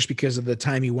 but it's just because of the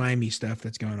timey-wimey stuff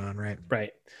that's going on, right?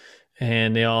 right.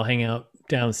 And they all hang out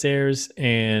downstairs,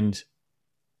 and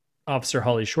Officer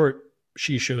Holly Short,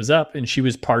 she shows up, and she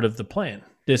was part of the plan.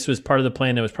 This was part of the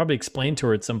plan that was probably explained to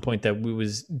her at some point, that we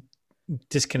was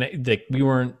disconnected, that we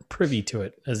weren't privy to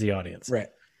it as the audience. Right.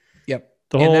 Yep.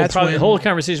 The And whole that's probably, when- the whole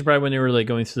conversation, probably when they were like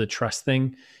going through the trust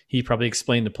thing, he probably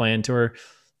explained the plan to her,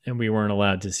 and we weren't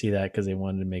allowed to see that because they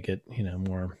wanted to make it,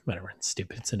 more whatever. It's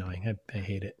stupid. It's annoying. I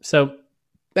hate it. So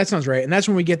That sounds right. And that's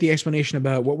when we get the explanation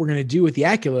about what we're going to do with the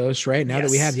Aculos, right? Now that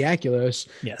we Yes. have the Aculos,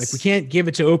 yes, like we can't give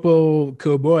it to Opal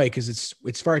Cowboy because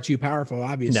it's far too powerful,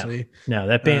 obviously. no,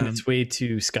 that band is way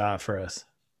too ska for us.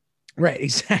 Right,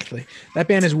 exactly. That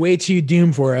band is way too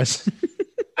doom for us.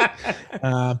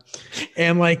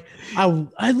 And like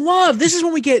I love this is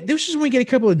when we get a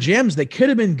couple of gems that could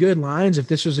have been good lines if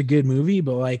this was a good movie,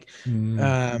 but like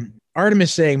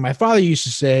Artemis saying, my father used to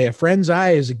say, a friend's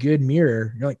eye is a good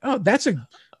mirror. You're like, oh, that's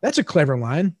a clever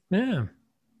line, Yeah.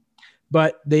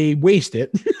 but they waste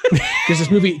it because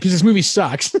this movie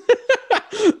sucks.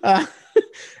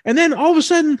 And then all of a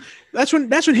sudden, that's when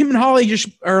him and Holly just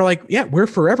are like, yeah, we're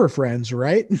forever friends,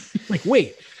 right? Like,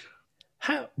 wait,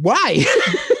 How? why?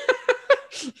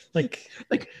 Like,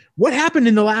 What happened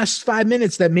in the last 5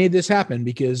 minutes that made this happen?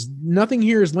 Because nothing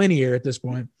here is linear at this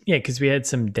point. yeah, because we had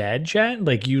some dad chat.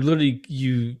 Like, you literally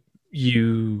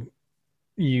you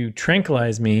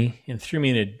tranquilized me and threw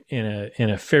me in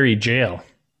a fairy jail.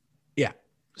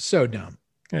 So dumb.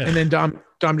 Ugh. And then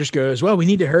Dom just goes, well, we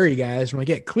need to hurry, guys. I'm like,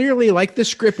 yeah, clearly, like the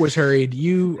script was hurried.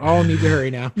 You all need to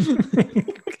hurry now.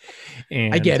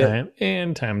 And I get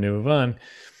it. time to move on.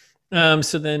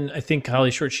 So then I think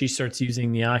Holly Short, she starts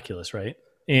using the Oculus, right?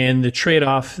 And the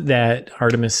trade-off that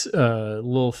Artemis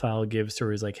Lil Fowl gives to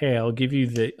her is like, hey, I'll give you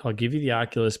the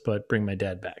Oculus, but bring my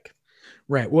dad back.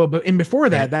 Right. Well, but and before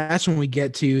that, Right. that's when we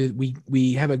get to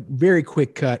we have a very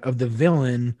quick cut of the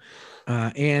villain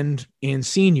and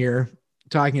Senior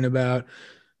talking about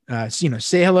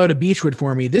say hello to Beechwood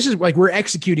for me. This is like we're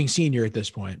executing Senior at this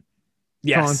point.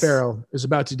 Yes. Colin Farrell is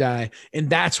about to die, and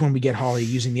that's when we get Holly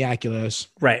using the Aculos.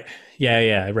 Right.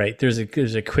 Yeah. Right. There's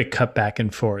a quick cut back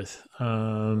and forth.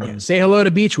 Yeah, say hello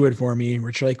to Beechwood for me.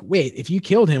 Which like, wait, if you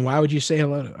killed him, why would you say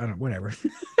hello to? I don't. Whatever.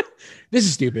 This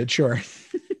is stupid. Sure.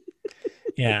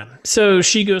 Yeah. So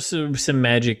she goes through some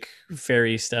magic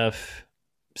fairy stuff.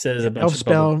 Says a bunch Elf of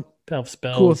spell, elf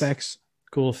spells,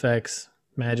 cool effects.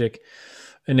 magic,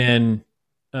 and then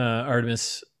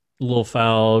Artemis Little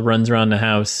Fowl runs around the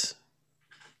house.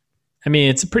 I mean,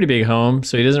 it's a pretty big home,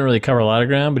 so he doesn't really cover a lot of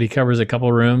ground, but he covers a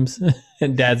couple rooms,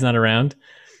 and Dad's not around.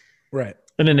 Right.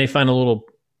 And then they find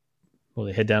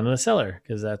they head down to the cellar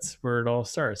because that's where it all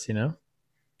starts,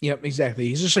 Yep. Exactly.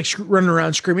 He's just like running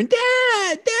around screaming,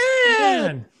 "Dad,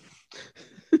 Dad!"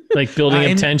 Like building up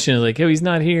and- tension, like, oh, he's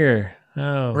not here.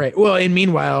 Oh, Right. Well, and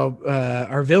meanwhile,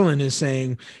 our villain is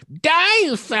saying,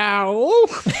 "Die, foul,"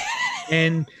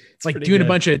 and it's like pretty doing a good.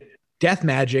 bunch of death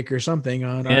magic or something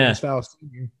on Yeah. Artemis Fowl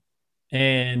Sr.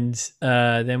 And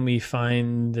then we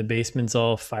find the basement's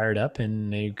all fired up,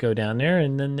 and they go down there,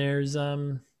 and then there's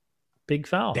Big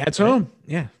Fowl. Dad's right? home.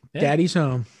 Yeah. Yeah. Daddy's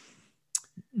home.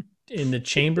 In the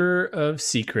Chamber of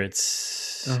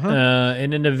Secrets. Uh-huh.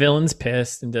 And then the villain's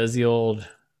pissed and does the old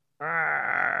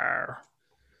 "Arr."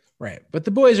 Right. But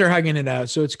the boys are hugging it out,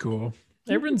 so it's cool.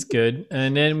 Everyone's good.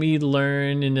 And then we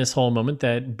learn in this whole moment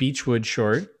that Beechwood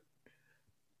Short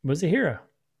was a hero.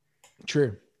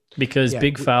 True. Because Yeah.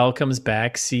 Big Fowl comes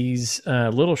back, sees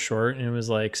Little Short, and it was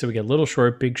like, so we got Little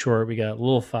Short, Big Short, we got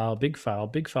Little Fowl, Big Fowl.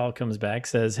 Big Fowl comes back,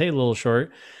 says, hey, Little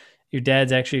Short, your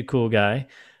dad's actually a cool guy.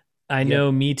 I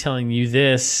know me telling you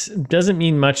this doesn't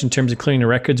mean much in terms of clearing the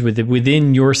records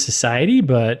within your society,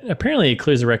 but apparently it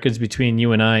clears the records between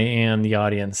you and I and the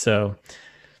audience. So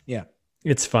Yeah.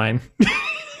 it's fine.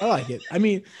 I like it. I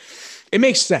mean, it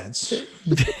makes sense.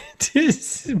 But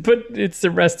it's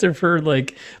the rest of her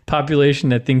like population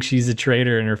that thinks she's a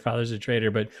traitor and her father's a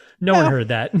traitor. But no one heard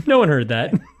that. No one heard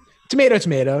that. Tomato,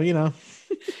 tomato,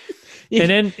 And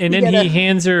then he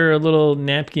hands her a little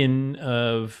napkin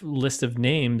of list of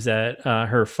names that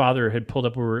her father had pulled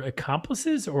up were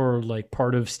accomplices or like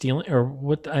part of stealing or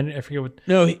what I forget what.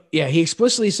 No, he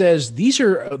explicitly says this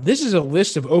is a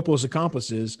list of Opal's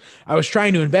accomplices. I was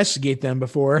trying to investigate them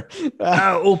before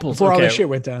Opal's before all this shit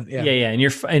went down. Yeah,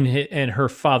 and her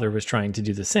father was trying to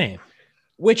do the same.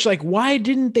 Which, like, why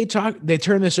didn't they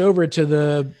turn this over to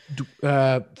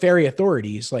the ferry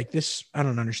authorities? Like this, I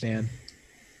don't understand.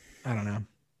 I don't know.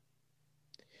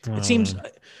 It seems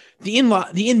the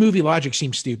in movie logic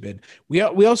seems stupid. We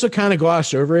also kind of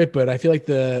glossed over it, but I feel like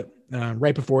the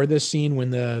right before this scene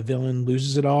when the villain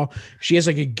loses it all, she has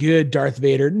like a good Darth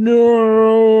Vader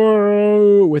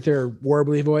no with her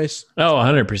warbly voice. Oh,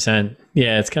 100%.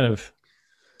 Yeah, it's kind of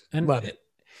love it.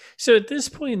 So at this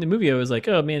point in the movie, I was like,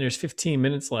 oh man, there's 15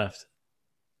 minutes left.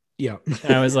 Yeah.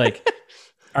 And I was like,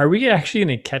 are we actually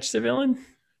going to catch the villain?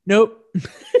 Nope.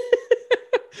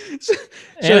 So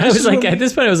I was like, at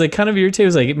this point, I was like kind of irritated. I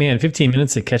was like, man, 15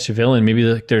 minutes to catch a villain. Maybe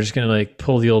like, they're just going to like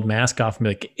pull the old mask off and be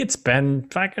like, it's been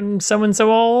fucking so-and-so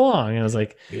all along. And I was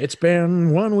like, it's been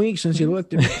 1 week since you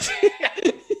looked at me.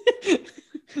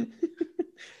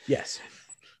 Yes.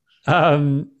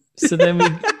 So then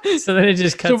it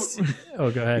just cuts. Go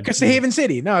ahead. It cuts to Haven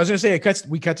City. No, I was going to say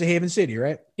we cut to Haven City,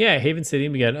 right? Yeah, Haven City.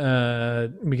 We got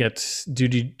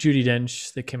Judi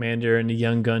Dench, the commander, and the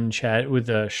young gun chat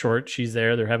with Short. She's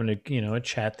there. They're having a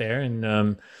chat there,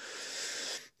 and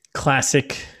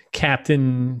classic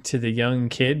captain to the young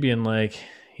kid being like,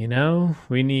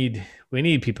 we need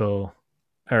people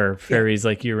or fairies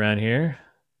like you around here.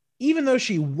 Even though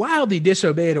she wildly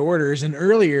disobeyed orders, and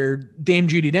earlier Dame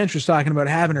Judi Dench was talking about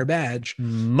having her badge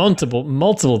multiple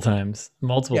times.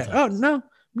 Times. Oh no,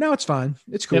 it's fine.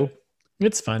 It's cool. Yep.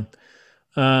 It's fine.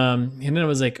 And then I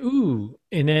was like, ooh.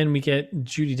 And then we get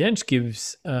Judi Dench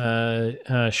gives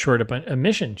Short a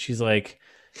mission. She's like,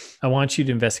 I want you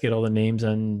to investigate all the names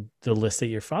on the list that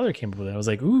your father came up with. I was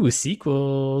like, ooh,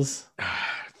 sequels.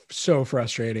 So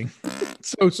frustrating.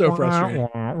 so frustrating.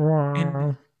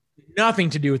 And nothing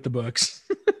to do with the books.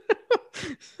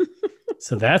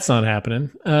 So that's not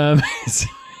happening. And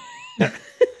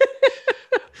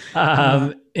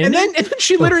then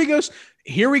she literally goes,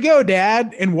 here we go,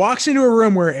 Dad, and walks into a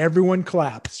room where everyone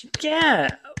claps. Yeah.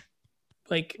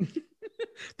 Like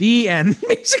the end,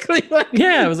 basically.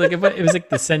 Yeah, it was like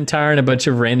the Centaur and a bunch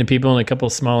of random people and a couple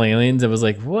of small aliens. It was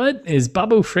like, what? Is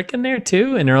Babu Frick in there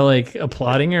too? And they're all like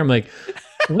applauding her. I'm like,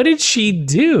 what did she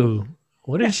do?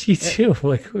 What did she do?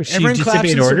 Like, she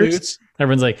disobeyed orders? Salutes.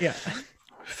 Everyone's like, yeah.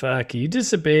 Fuck, you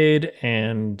disobeyed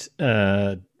and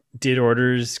did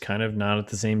orders kind of not at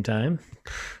the same time.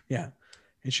 Yeah.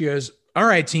 And she goes, all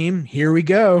right, team, here we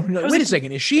go. Like, wait a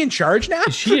second. Is she in charge now?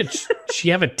 Does she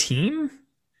have a team?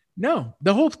 No.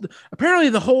 Apparently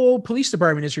the whole police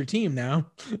department is her team now.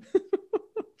 None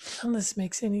of this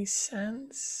makes any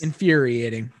sense.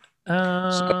 Infuriating.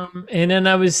 And then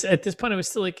at this point I was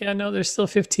still like, yeah, no, there's still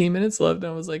 15 minutes left. And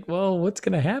I was like, well, what's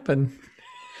going to happen?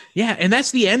 Yeah. And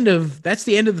that's the end of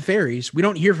the fairies. We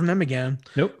don't hear from them again.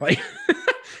 Nope. Like,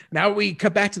 now we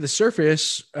cut back to the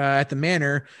surface at the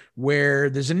manor where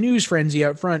there's a news frenzy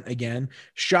out front again.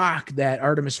 Shock that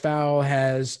Artemis Fowl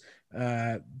has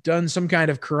done some kind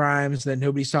of crimes that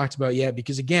nobody's talked about yet,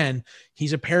 because again,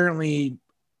 he's apparently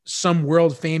some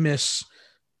world famous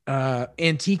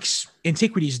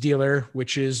antiquities dealer,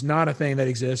 which is not a thing that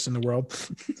exists in the world.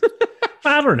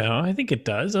 I don't know. I think it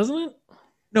does, doesn't it?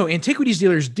 No, antiquities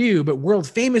dealers do, but world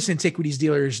famous antiquities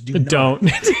dealers don't.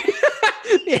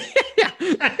 Yeah.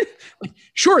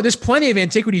 Sure, there's plenty of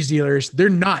antiquities dealers. They're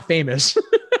not famous.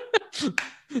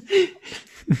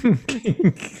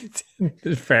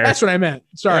 Fair. That's what I meant.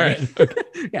 Sorry. Right. Okay.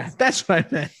 Yeah, that's what I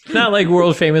meant. Not like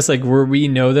world famous, like where we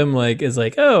know them, like is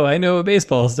like, oh, I know a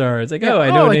baseball star. It's like, I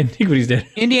know an antiquities dealer.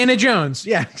 Indiana Jones.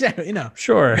 Yeah, exactly.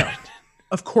 Sure. No,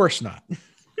 of course not.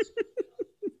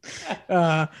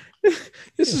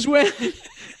 This is when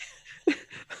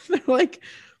they're like,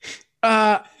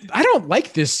 I don't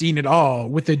like this scene at all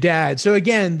with the dad. So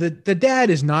again, the dad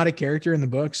is not a character in the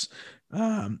books.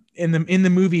 In the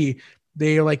movie,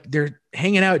 they're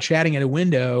hanging out chatting at a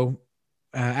window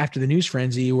after the news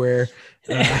frenzy where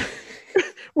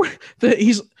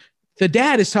the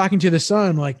dad is talking to the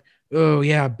son like, oh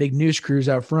yeah, big news crews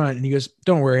out front, and he goes,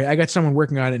 don't worry, I got someone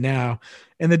working on it now.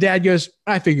 And the dad goes,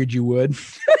 I figured you would.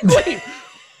 Wait,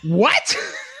 what?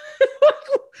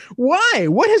 Why?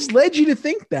 What has led you to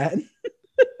think that?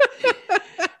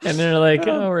 And they're like,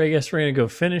 I guess we're gonna go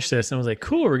finish this. And I was like,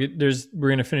 cool, we're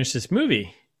gonna finish this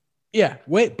movie. Yeah,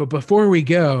 wait, but before we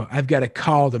go, I've got a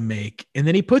call to make. And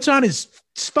then he puts on his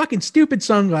fucking stupid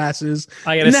sunglasses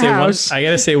I in gotta the say house. I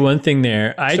gotta say one thing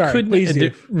there. I Sorry, couldn't. please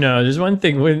do. No, there's one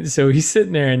thing. So he's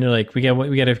sitting there, and they're like, we got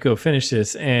to go finish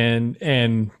this," and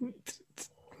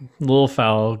Little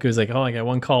Fowl goes like, "Oh, I got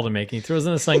one call to make." And he throws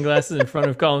on the sunglasses in front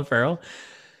of Colin Farrell.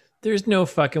 There's no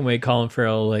fucking way Colin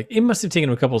Farrell, like, it must have taken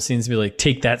him a couple of scenes to be like,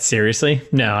 take that seriously.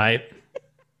 No,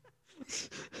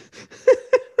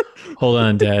 hold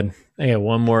on, Dad. I got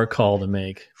one more call to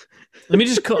make. Let me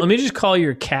just call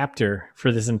your captor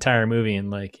for this entire movie and,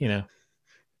 like, have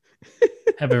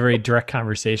a very direct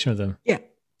conversation with him. Yeah,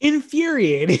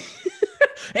 infuriating.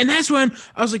 And that's when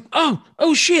I was like,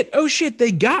 oh shit,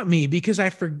 they got me, because I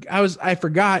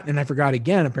forgot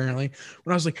again, apparently,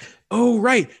 when I was like, oh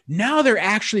right, now they're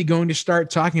actually going to start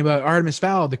talking about Artemis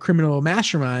Fowl, the criminal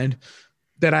mastermind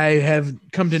that I have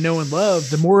come to know and love,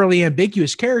 the morally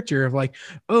ambiguous character of, like,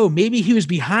 oh, maybe he was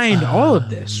behind all of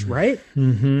this, right?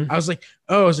 Mm-hmm. I was like,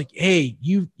 hey,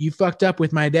 you fucked up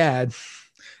with my dad,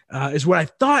 is what I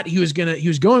thought he was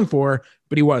going for,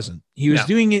 but he wasn't. He was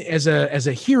doing it as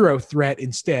a hero threat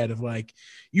instead of, like,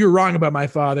 you're wrong about my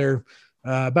father,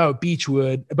 about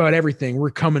Beechwood, about everything.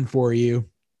 We're coming for you.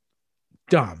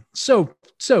 Dumb. So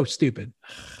stupid.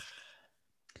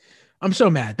 I'm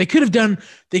so mad. They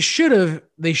should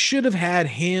have had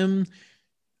him.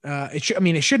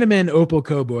 It should have been Opal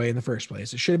Cowboy in the first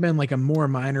place. It should have been like a more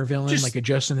minor villain, like a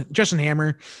Justin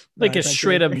Hammer, like a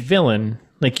straight up villain.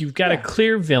 Like, you've got a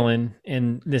clear villain,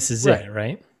 and this is it,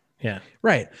 right? Yeah,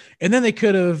 right. And then they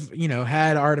could have,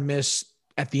 had Artemis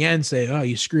at the end say, "Oh,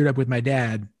 you screwed up with my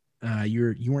dad.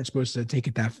 You weren't supposed to take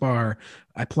it that far.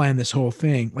 I planned this whole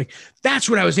thing." Like, that's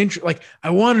what I was interested. Like,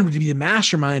 I wanted him to be the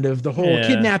mastermind of the whole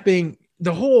kidnapping,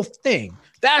 the whole thing.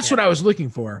 That's what I was looking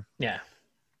for. Yeah.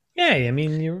 Yeah. I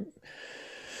mean,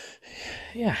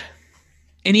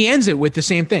 And he ends it with the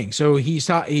same thing. So he's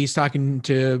talking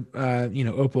to,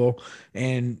 Opal,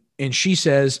 and she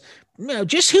says, "No,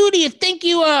 just who do you think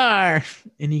you are?"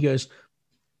 And he goes,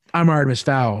 "I'm Artemis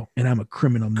Fowl, and I'm a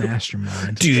criminal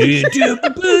mastermind." Yeah,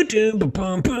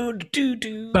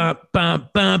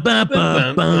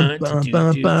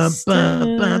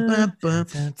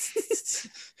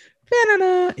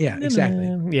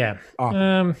 exactly. Yeah.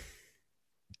 Awful.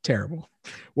 Terrible.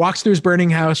 Walks through his burning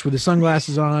house with his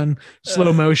sunglasses on,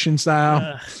 slow motion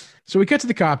style. So we cut to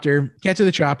the copter, get to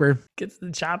the chopper.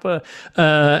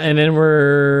 And then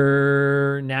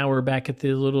we're back at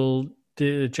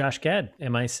the Josh Gad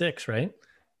MI6, right?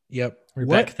 Yep.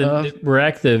 We're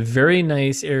at the very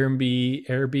nice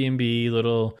Airbnb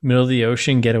little middle of the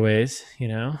ocean getaways,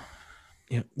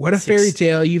 Yeah. What a fairy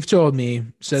tale you've told me,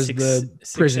 says the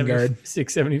prison guard.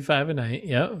 $675 a night.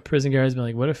 Yep. Prison guard's been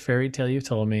like, what a fairy tale you've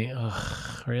told me.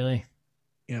 Ugh, really?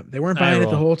 Yeah. They weren't buying it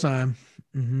the whole time.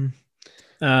 Mm-hmm.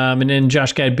 And then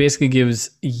Josh Gad basically gives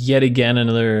yet again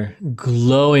another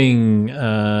glowing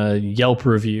Yelp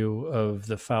review of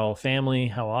the Fowl family,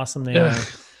 how awesome they are.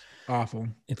 Awful.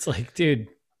 It's like, dude,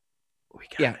 we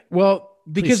got it. Well,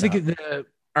 because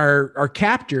our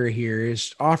captor here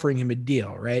is offering him a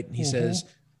deal, right? He says,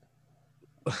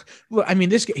 "Well, I mean,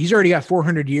 he's already got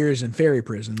 400 years in fairy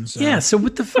prison." So. Yeah. So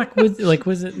what the fuck was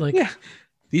it like? Yeah.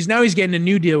 He's getting a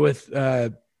new deal with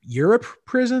Europe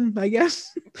prison, I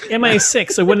guess.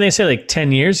 MI6. So when they say like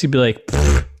 10 years, he'd be like,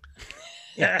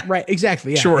 yeah, right.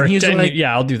 Exactly. Yeah. Sure. He's like,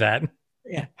 yeah, I'll do that.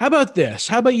 Yeah. How about this?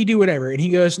 How about you do whatever? And he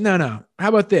goes, no. How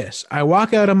about this? I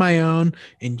walk out on my own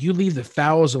and you leave the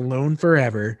fowls alone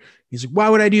forever. He's like, why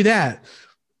would I do that?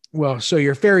 Well, so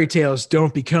your fairy tales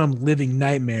don't become living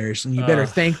nightmares, and you better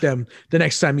thank them the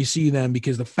next time you see them,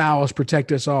 because the fowls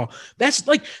protect us all. That's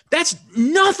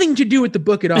nothing to do with the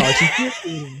book at all.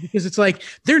 It's because it's like,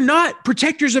 they're not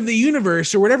protectors of the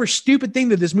universe or whatever stupid thing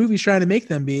that this movie's trying to make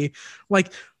them be.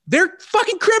 Like, they're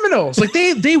fucking criminals. Like,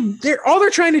 they're all they're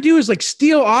trying to do is, like,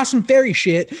 steal awesome fairy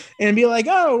shit and be like,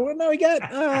 oh, no,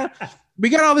 we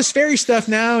got all this fairy stuff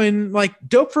now, and, like,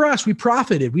 dope for us. We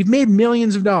profited. We've made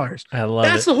millions of dollars. I love it.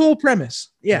 That's the whole premise.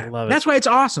 Yeah. I love it. That's why it's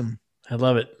awesome. I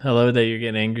love it. I love it that you're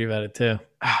getting angry about it too.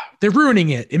 They're ruining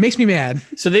it. It makes me mad.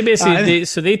 So they basically,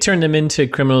 they turn them into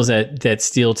criminals that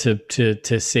steal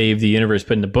to save the universe.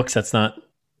 But in the books, that's not.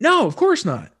 No, of course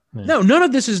not. Yeah. No, none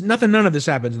of this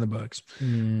happens in the books.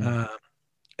 And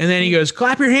then he goes,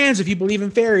 clap your hands if you believe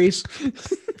in fairies.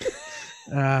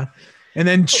 And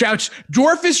then shouts,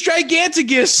 Dwarfus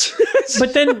Giganticus.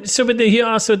 but then he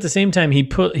also, at the same time, he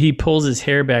pulls his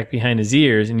hair back behind his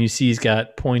ears, and you see he's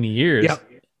got pointy ears.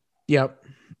 Yep.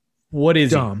 What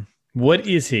is he? What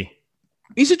is he?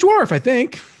 He's a dwarf, I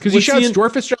think, because he shouts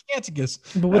Dwarfus Giganticus.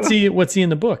 But what's he in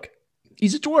the book?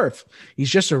 He's a dwarf. He's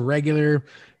just a regular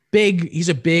big. He's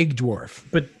a big dwarf.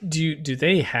 But do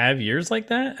they have ears like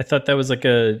that? I thought that was like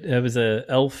a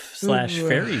elf /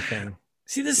 fairy thing.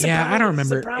 See, this is I don't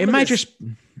remember. It might just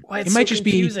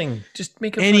confusing. Be just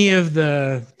make any of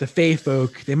the Fae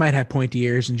folk. They might have pointy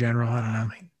ears in general. I don't know.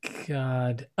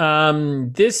 God.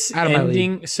 This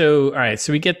ending. So all right.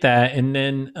 So we get that, and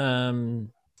then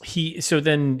he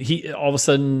all of a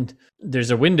sudden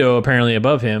there's a window apparently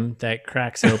above him that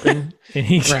cracks open, and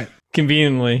he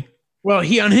conveniently. Well,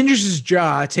 he unhinges his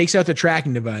jaw, takes out the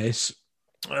tracking device.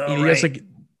 And he gets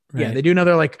they do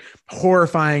another like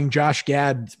horrifying Josh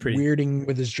Gad weirding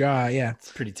with his jaw. Yeah, it's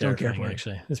pretty terrifying.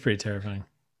 Actually, it's pretty terrifying.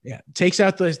 Yeah, takes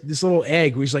out this little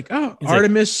egg. Where he's like,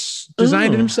 Artemis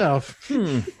designed it himself.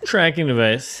 Tracking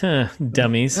device,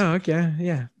 dummies. Oh, okay,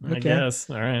 yeah, okay. I guess.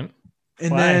 All right.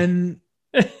 And then,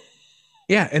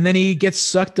 and then he gets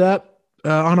sucked up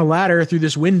on a ladder through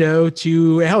this window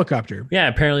to a helicopter. Yeah,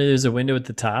 apparently there's a window at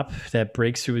the top that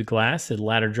breaks through with glass. The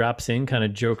ladder drops in, kind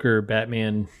of Joker,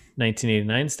 Batman,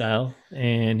 1989 style,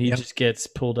 and he just gets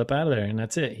pulled up out of there, and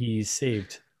that's it. He's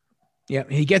saved. Yeah,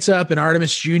 he gets up, and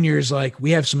Artemis Jr. is like,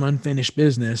 "We have some unfinished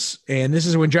business." And this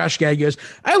is when Josh Gad goes,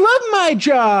 "I love my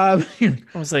job."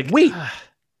 I was like, "Wait,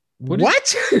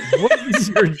 what? What is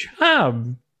your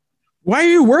job? Why are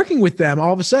you working with them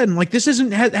all of a sudden? Like this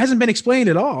hasn't been explained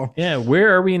at all." Yeah,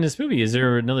 where are we in this movie? Is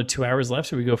there another 2 hours left?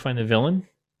 Should we go find the villain?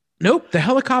 Nope. The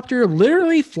helicopter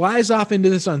literally flies off into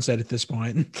the sunset at this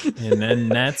point. And then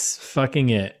that's fucking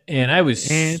it. And I was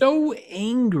so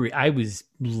angry. I was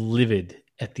livid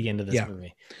at the end of this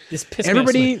movie. This pissed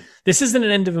me off. This isn't an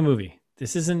end of a movie.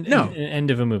 This isn't an end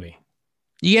of a movie.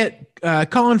 You get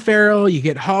Colin Farrell. You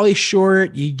get Holly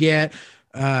Short. You get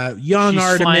young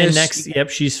Artemis.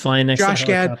 She's flying next Josh to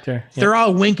the helicopter. Gad. They're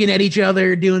all winking at each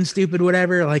other, doing stupid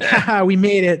whatever. Like, haha, we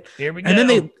made it. Here we go. And then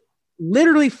they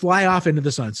literally fly off into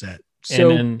the sunset.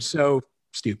 So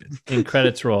stupid. And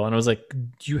credits roll. And I was like,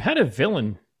 you had a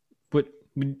villain, but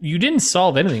you didn't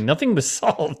solve anything. Nothing was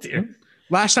solved here.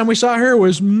 Last time we saw her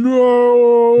was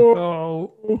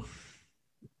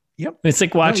Yep. It's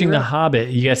like watching The Hobbit.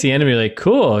 You guys see the enemy, like,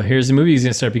 cool, here's the movie he's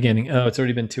going to start beginning. Oh, it's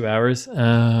already been 2 hours.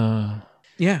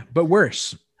 Yeah, but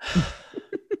worse.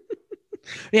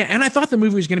 Yeah, and I thought the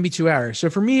movie was going to be 2 hours. So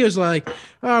for me, it was like,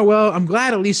 oh, well, I'm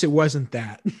glad at least it wasn't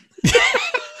that.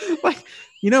 Like,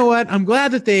 you know what? I'm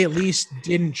glad that they at least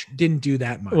didn't do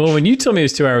that much. Well, when you told me it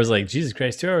was 2 hours, like, Jesus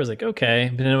Christ, 2 hours, like,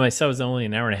 okay. But then when I saw it was only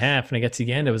an hour and a half, and I got to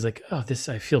the end, I was like, oh,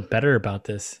 I feel better about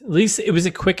this. At least it was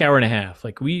a quick hour and a half.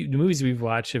 Like the movies we've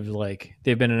watched have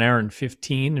they've been an hour and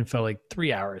 15 and felt like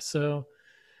 3 hours. So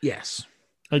yes,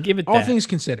 I'll give it all things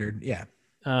considered. Yeah.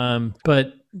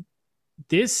 But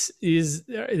this is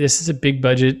a big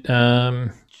budget.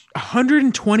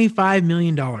 $125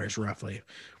 million roughly.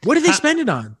 What did they spend it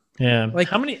on? Yeah. Like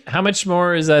how much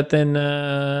more is that than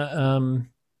the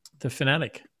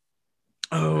Fanatic?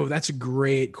 Oh, that's a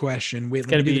great question. Wait,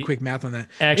 let me do the quick math on that.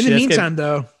 Actually, in the meantime,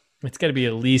 though, it's got to be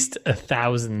at least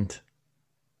 1,000.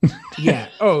 Yeah.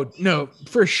 Oh no,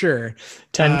 for sure.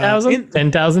 10,000?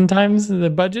 10,000 times the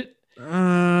budget?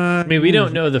 I mean, we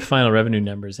don't know the final revenue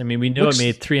numbers. I mean, we know it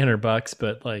made $300,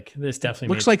 but like this definitely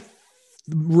looks like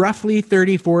roughly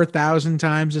 34,000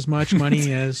 times as much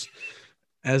money as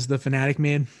the Fanatic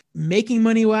made. Making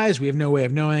money wise, we have no way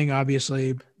of knowing,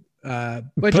 obviously.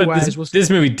 Budget wise,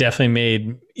 this movie definitely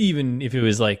made, even if it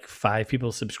was like 5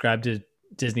 people subscribed to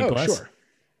Disney Plus. Sure.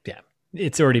 Yeah,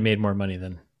 it's already made more money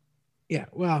than. Yeah,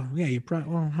 well, yeah,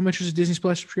 how much was a Disney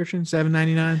Plus subscription?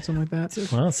 $7.99, something like that.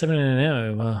 Well,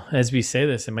 $7.99. Well, as we say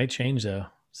this, it might change though.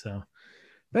 So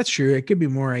that's true. It could be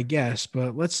more, I guess.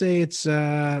 But let's say it's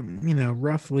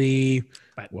roughly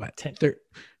what? 10.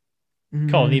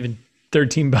 Call it even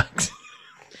 $13.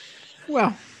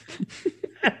 Well,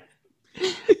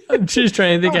 I'm just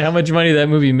trying to think of how much money that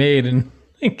movie made, and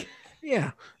think.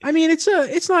 Yeah, I mean, it's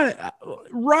not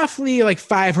roughly like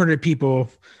 500 people.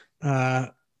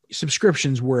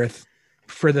 Subscriptions worth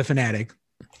for the Fanatic.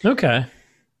 Okay.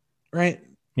 Right?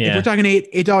 Yeah. If we're talking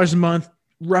 $8 a month,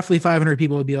 roughly 500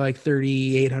 people would be like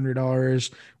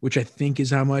 $3,800, which I think is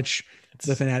how much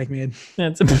the Fanatic made.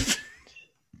 That's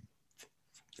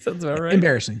sounds about right.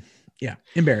 Embarrassing. Yeah.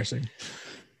 Embarrassing.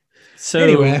 So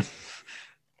anyway,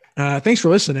 thanks for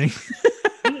listening.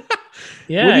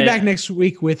 Yeah. We'll be back next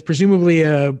week with presumably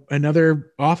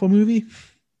another awful movie.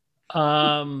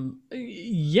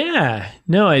 Yeah,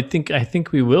 no, I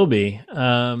think we will be.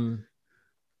 I've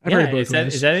heard both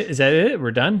is that it?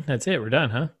 We're done. That's it. We're done,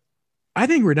 huh? I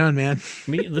think we're done, man.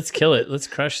 Let's kill it. Let's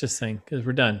crush this thing because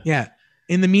we're done. Yeah.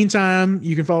 In the meantime,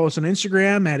 you can follow us on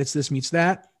Instagram at It's This Meets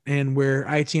That, and we're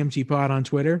ITMT Pod on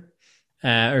Twitter.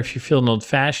 Or if you're feeling old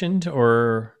fashioned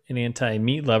or an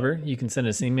anti-meat lover, you can send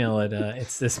us an email at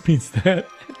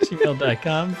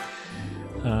itsthismeetsthat@gmail.com.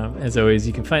 As always,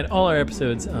 you can find all our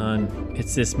episodes on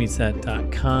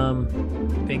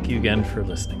itsthismeetsthat.com. Thank you again for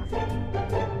listening.